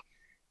epic.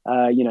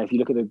 If you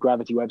look at the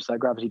Gravity website,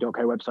 gravity.co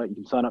website, you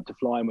can sign up to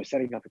fly, and we're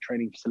setting up a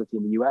training facility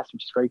in the US,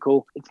 which is very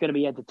cool. It's going to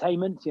be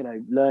entertainment,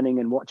 learning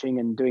and watching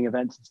and doing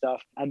events and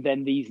stuff. And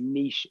then these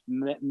niche,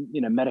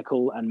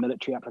 medical and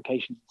military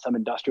applications, some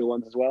industrial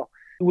ones as well.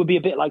 It would be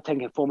a bit like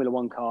taking a Formula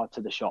One car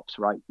to the shops,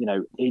 right?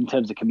 In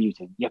terms of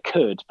commuting, you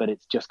could, but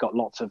it's just got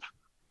lots of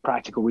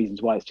practical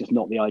reasons why it's just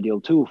not the ideal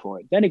tool for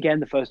it. Then again,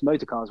 the first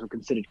motor cars were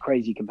considered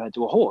crazy compared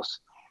to a horse.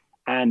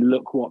 And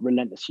look what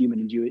relentless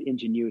human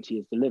ingenuity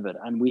has delivered.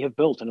 And we have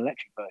built an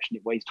electric version.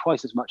 It weighs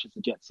twice as much as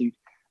the jet suit,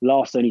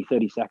 lasts only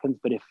 30 seconds.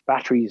 But if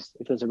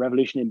there's a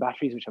revolution in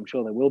batteries, which I'm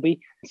sure there will be,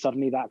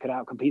 suddenly that could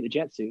outcompete the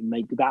jet suit and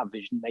make that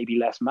vision maybe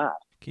less mad.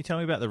 Can you tell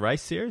me about the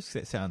race series?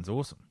 That sounds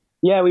awesome.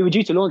 Yeah, we were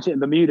due to launch it in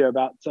Bermuda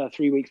about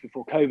 3 weeks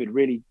before COVID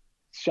really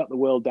shut the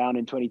world down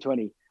in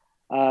 2020.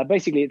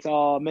 Basically, it's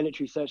our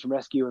military search and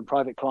rescue and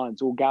private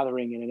clients all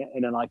gathering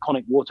in an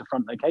iconic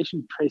waterfront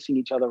location, tracing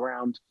each other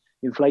around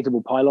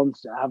inflatable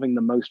pylons, having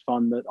the most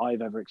fun that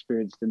I've ever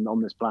experienced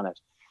on this planet.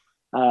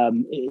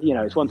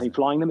 It's one thing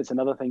flying them, it's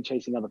another thing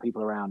chasing other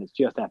people around. It's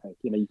just epic.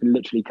 You can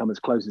literally come as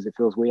close as it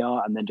feels we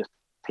are and then just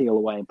peel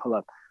away and pull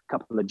a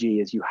couple of G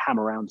as you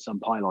hammer around some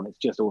pylon. It's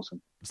just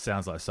awesome.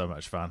 Sounds like so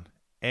much fun.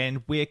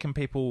 And where can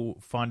people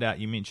find out?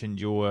 You mentioned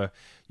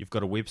you've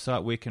got a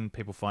website. Where can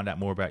people find out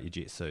more about your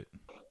jet suit?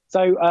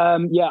 So,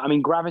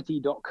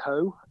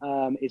 gravity.co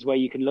is where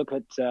you can look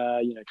at,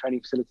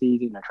 training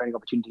facilities, training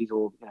opportunities,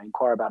 or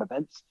inquire about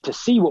events. To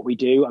see what we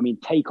do,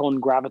 Take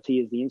On Gravity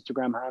is the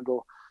Instagram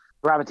handle.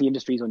 Gravity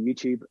Industries on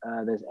YouTube.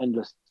 There's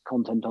endless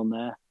content on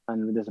there.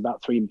 And there's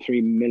about 3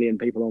 million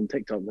people on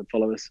TikTok that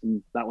follow us.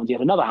 And that one's yet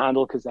another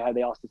handle because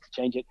they asked us to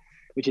change it,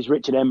 which is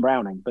Richard M.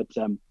 Browning. But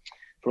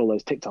for all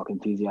those TikTok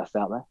enthusiasts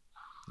out there.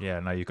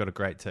 Yeah, no, you've got a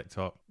great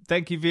TikTok.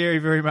 Thank you very,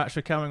 very much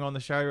for coming on the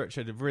show,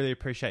 Richard. I really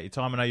appreciate your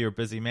time. I know you're a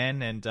busy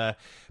man, and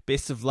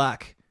best of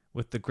luck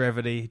with the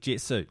Gravity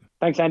jet suit.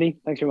 Thanks, Andy.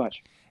 Thanks very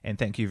much. And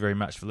thank you very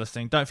much for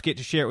listening. Don't forget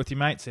to share it with your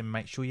mates and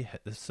make sure you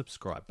hit the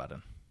subscribe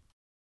button.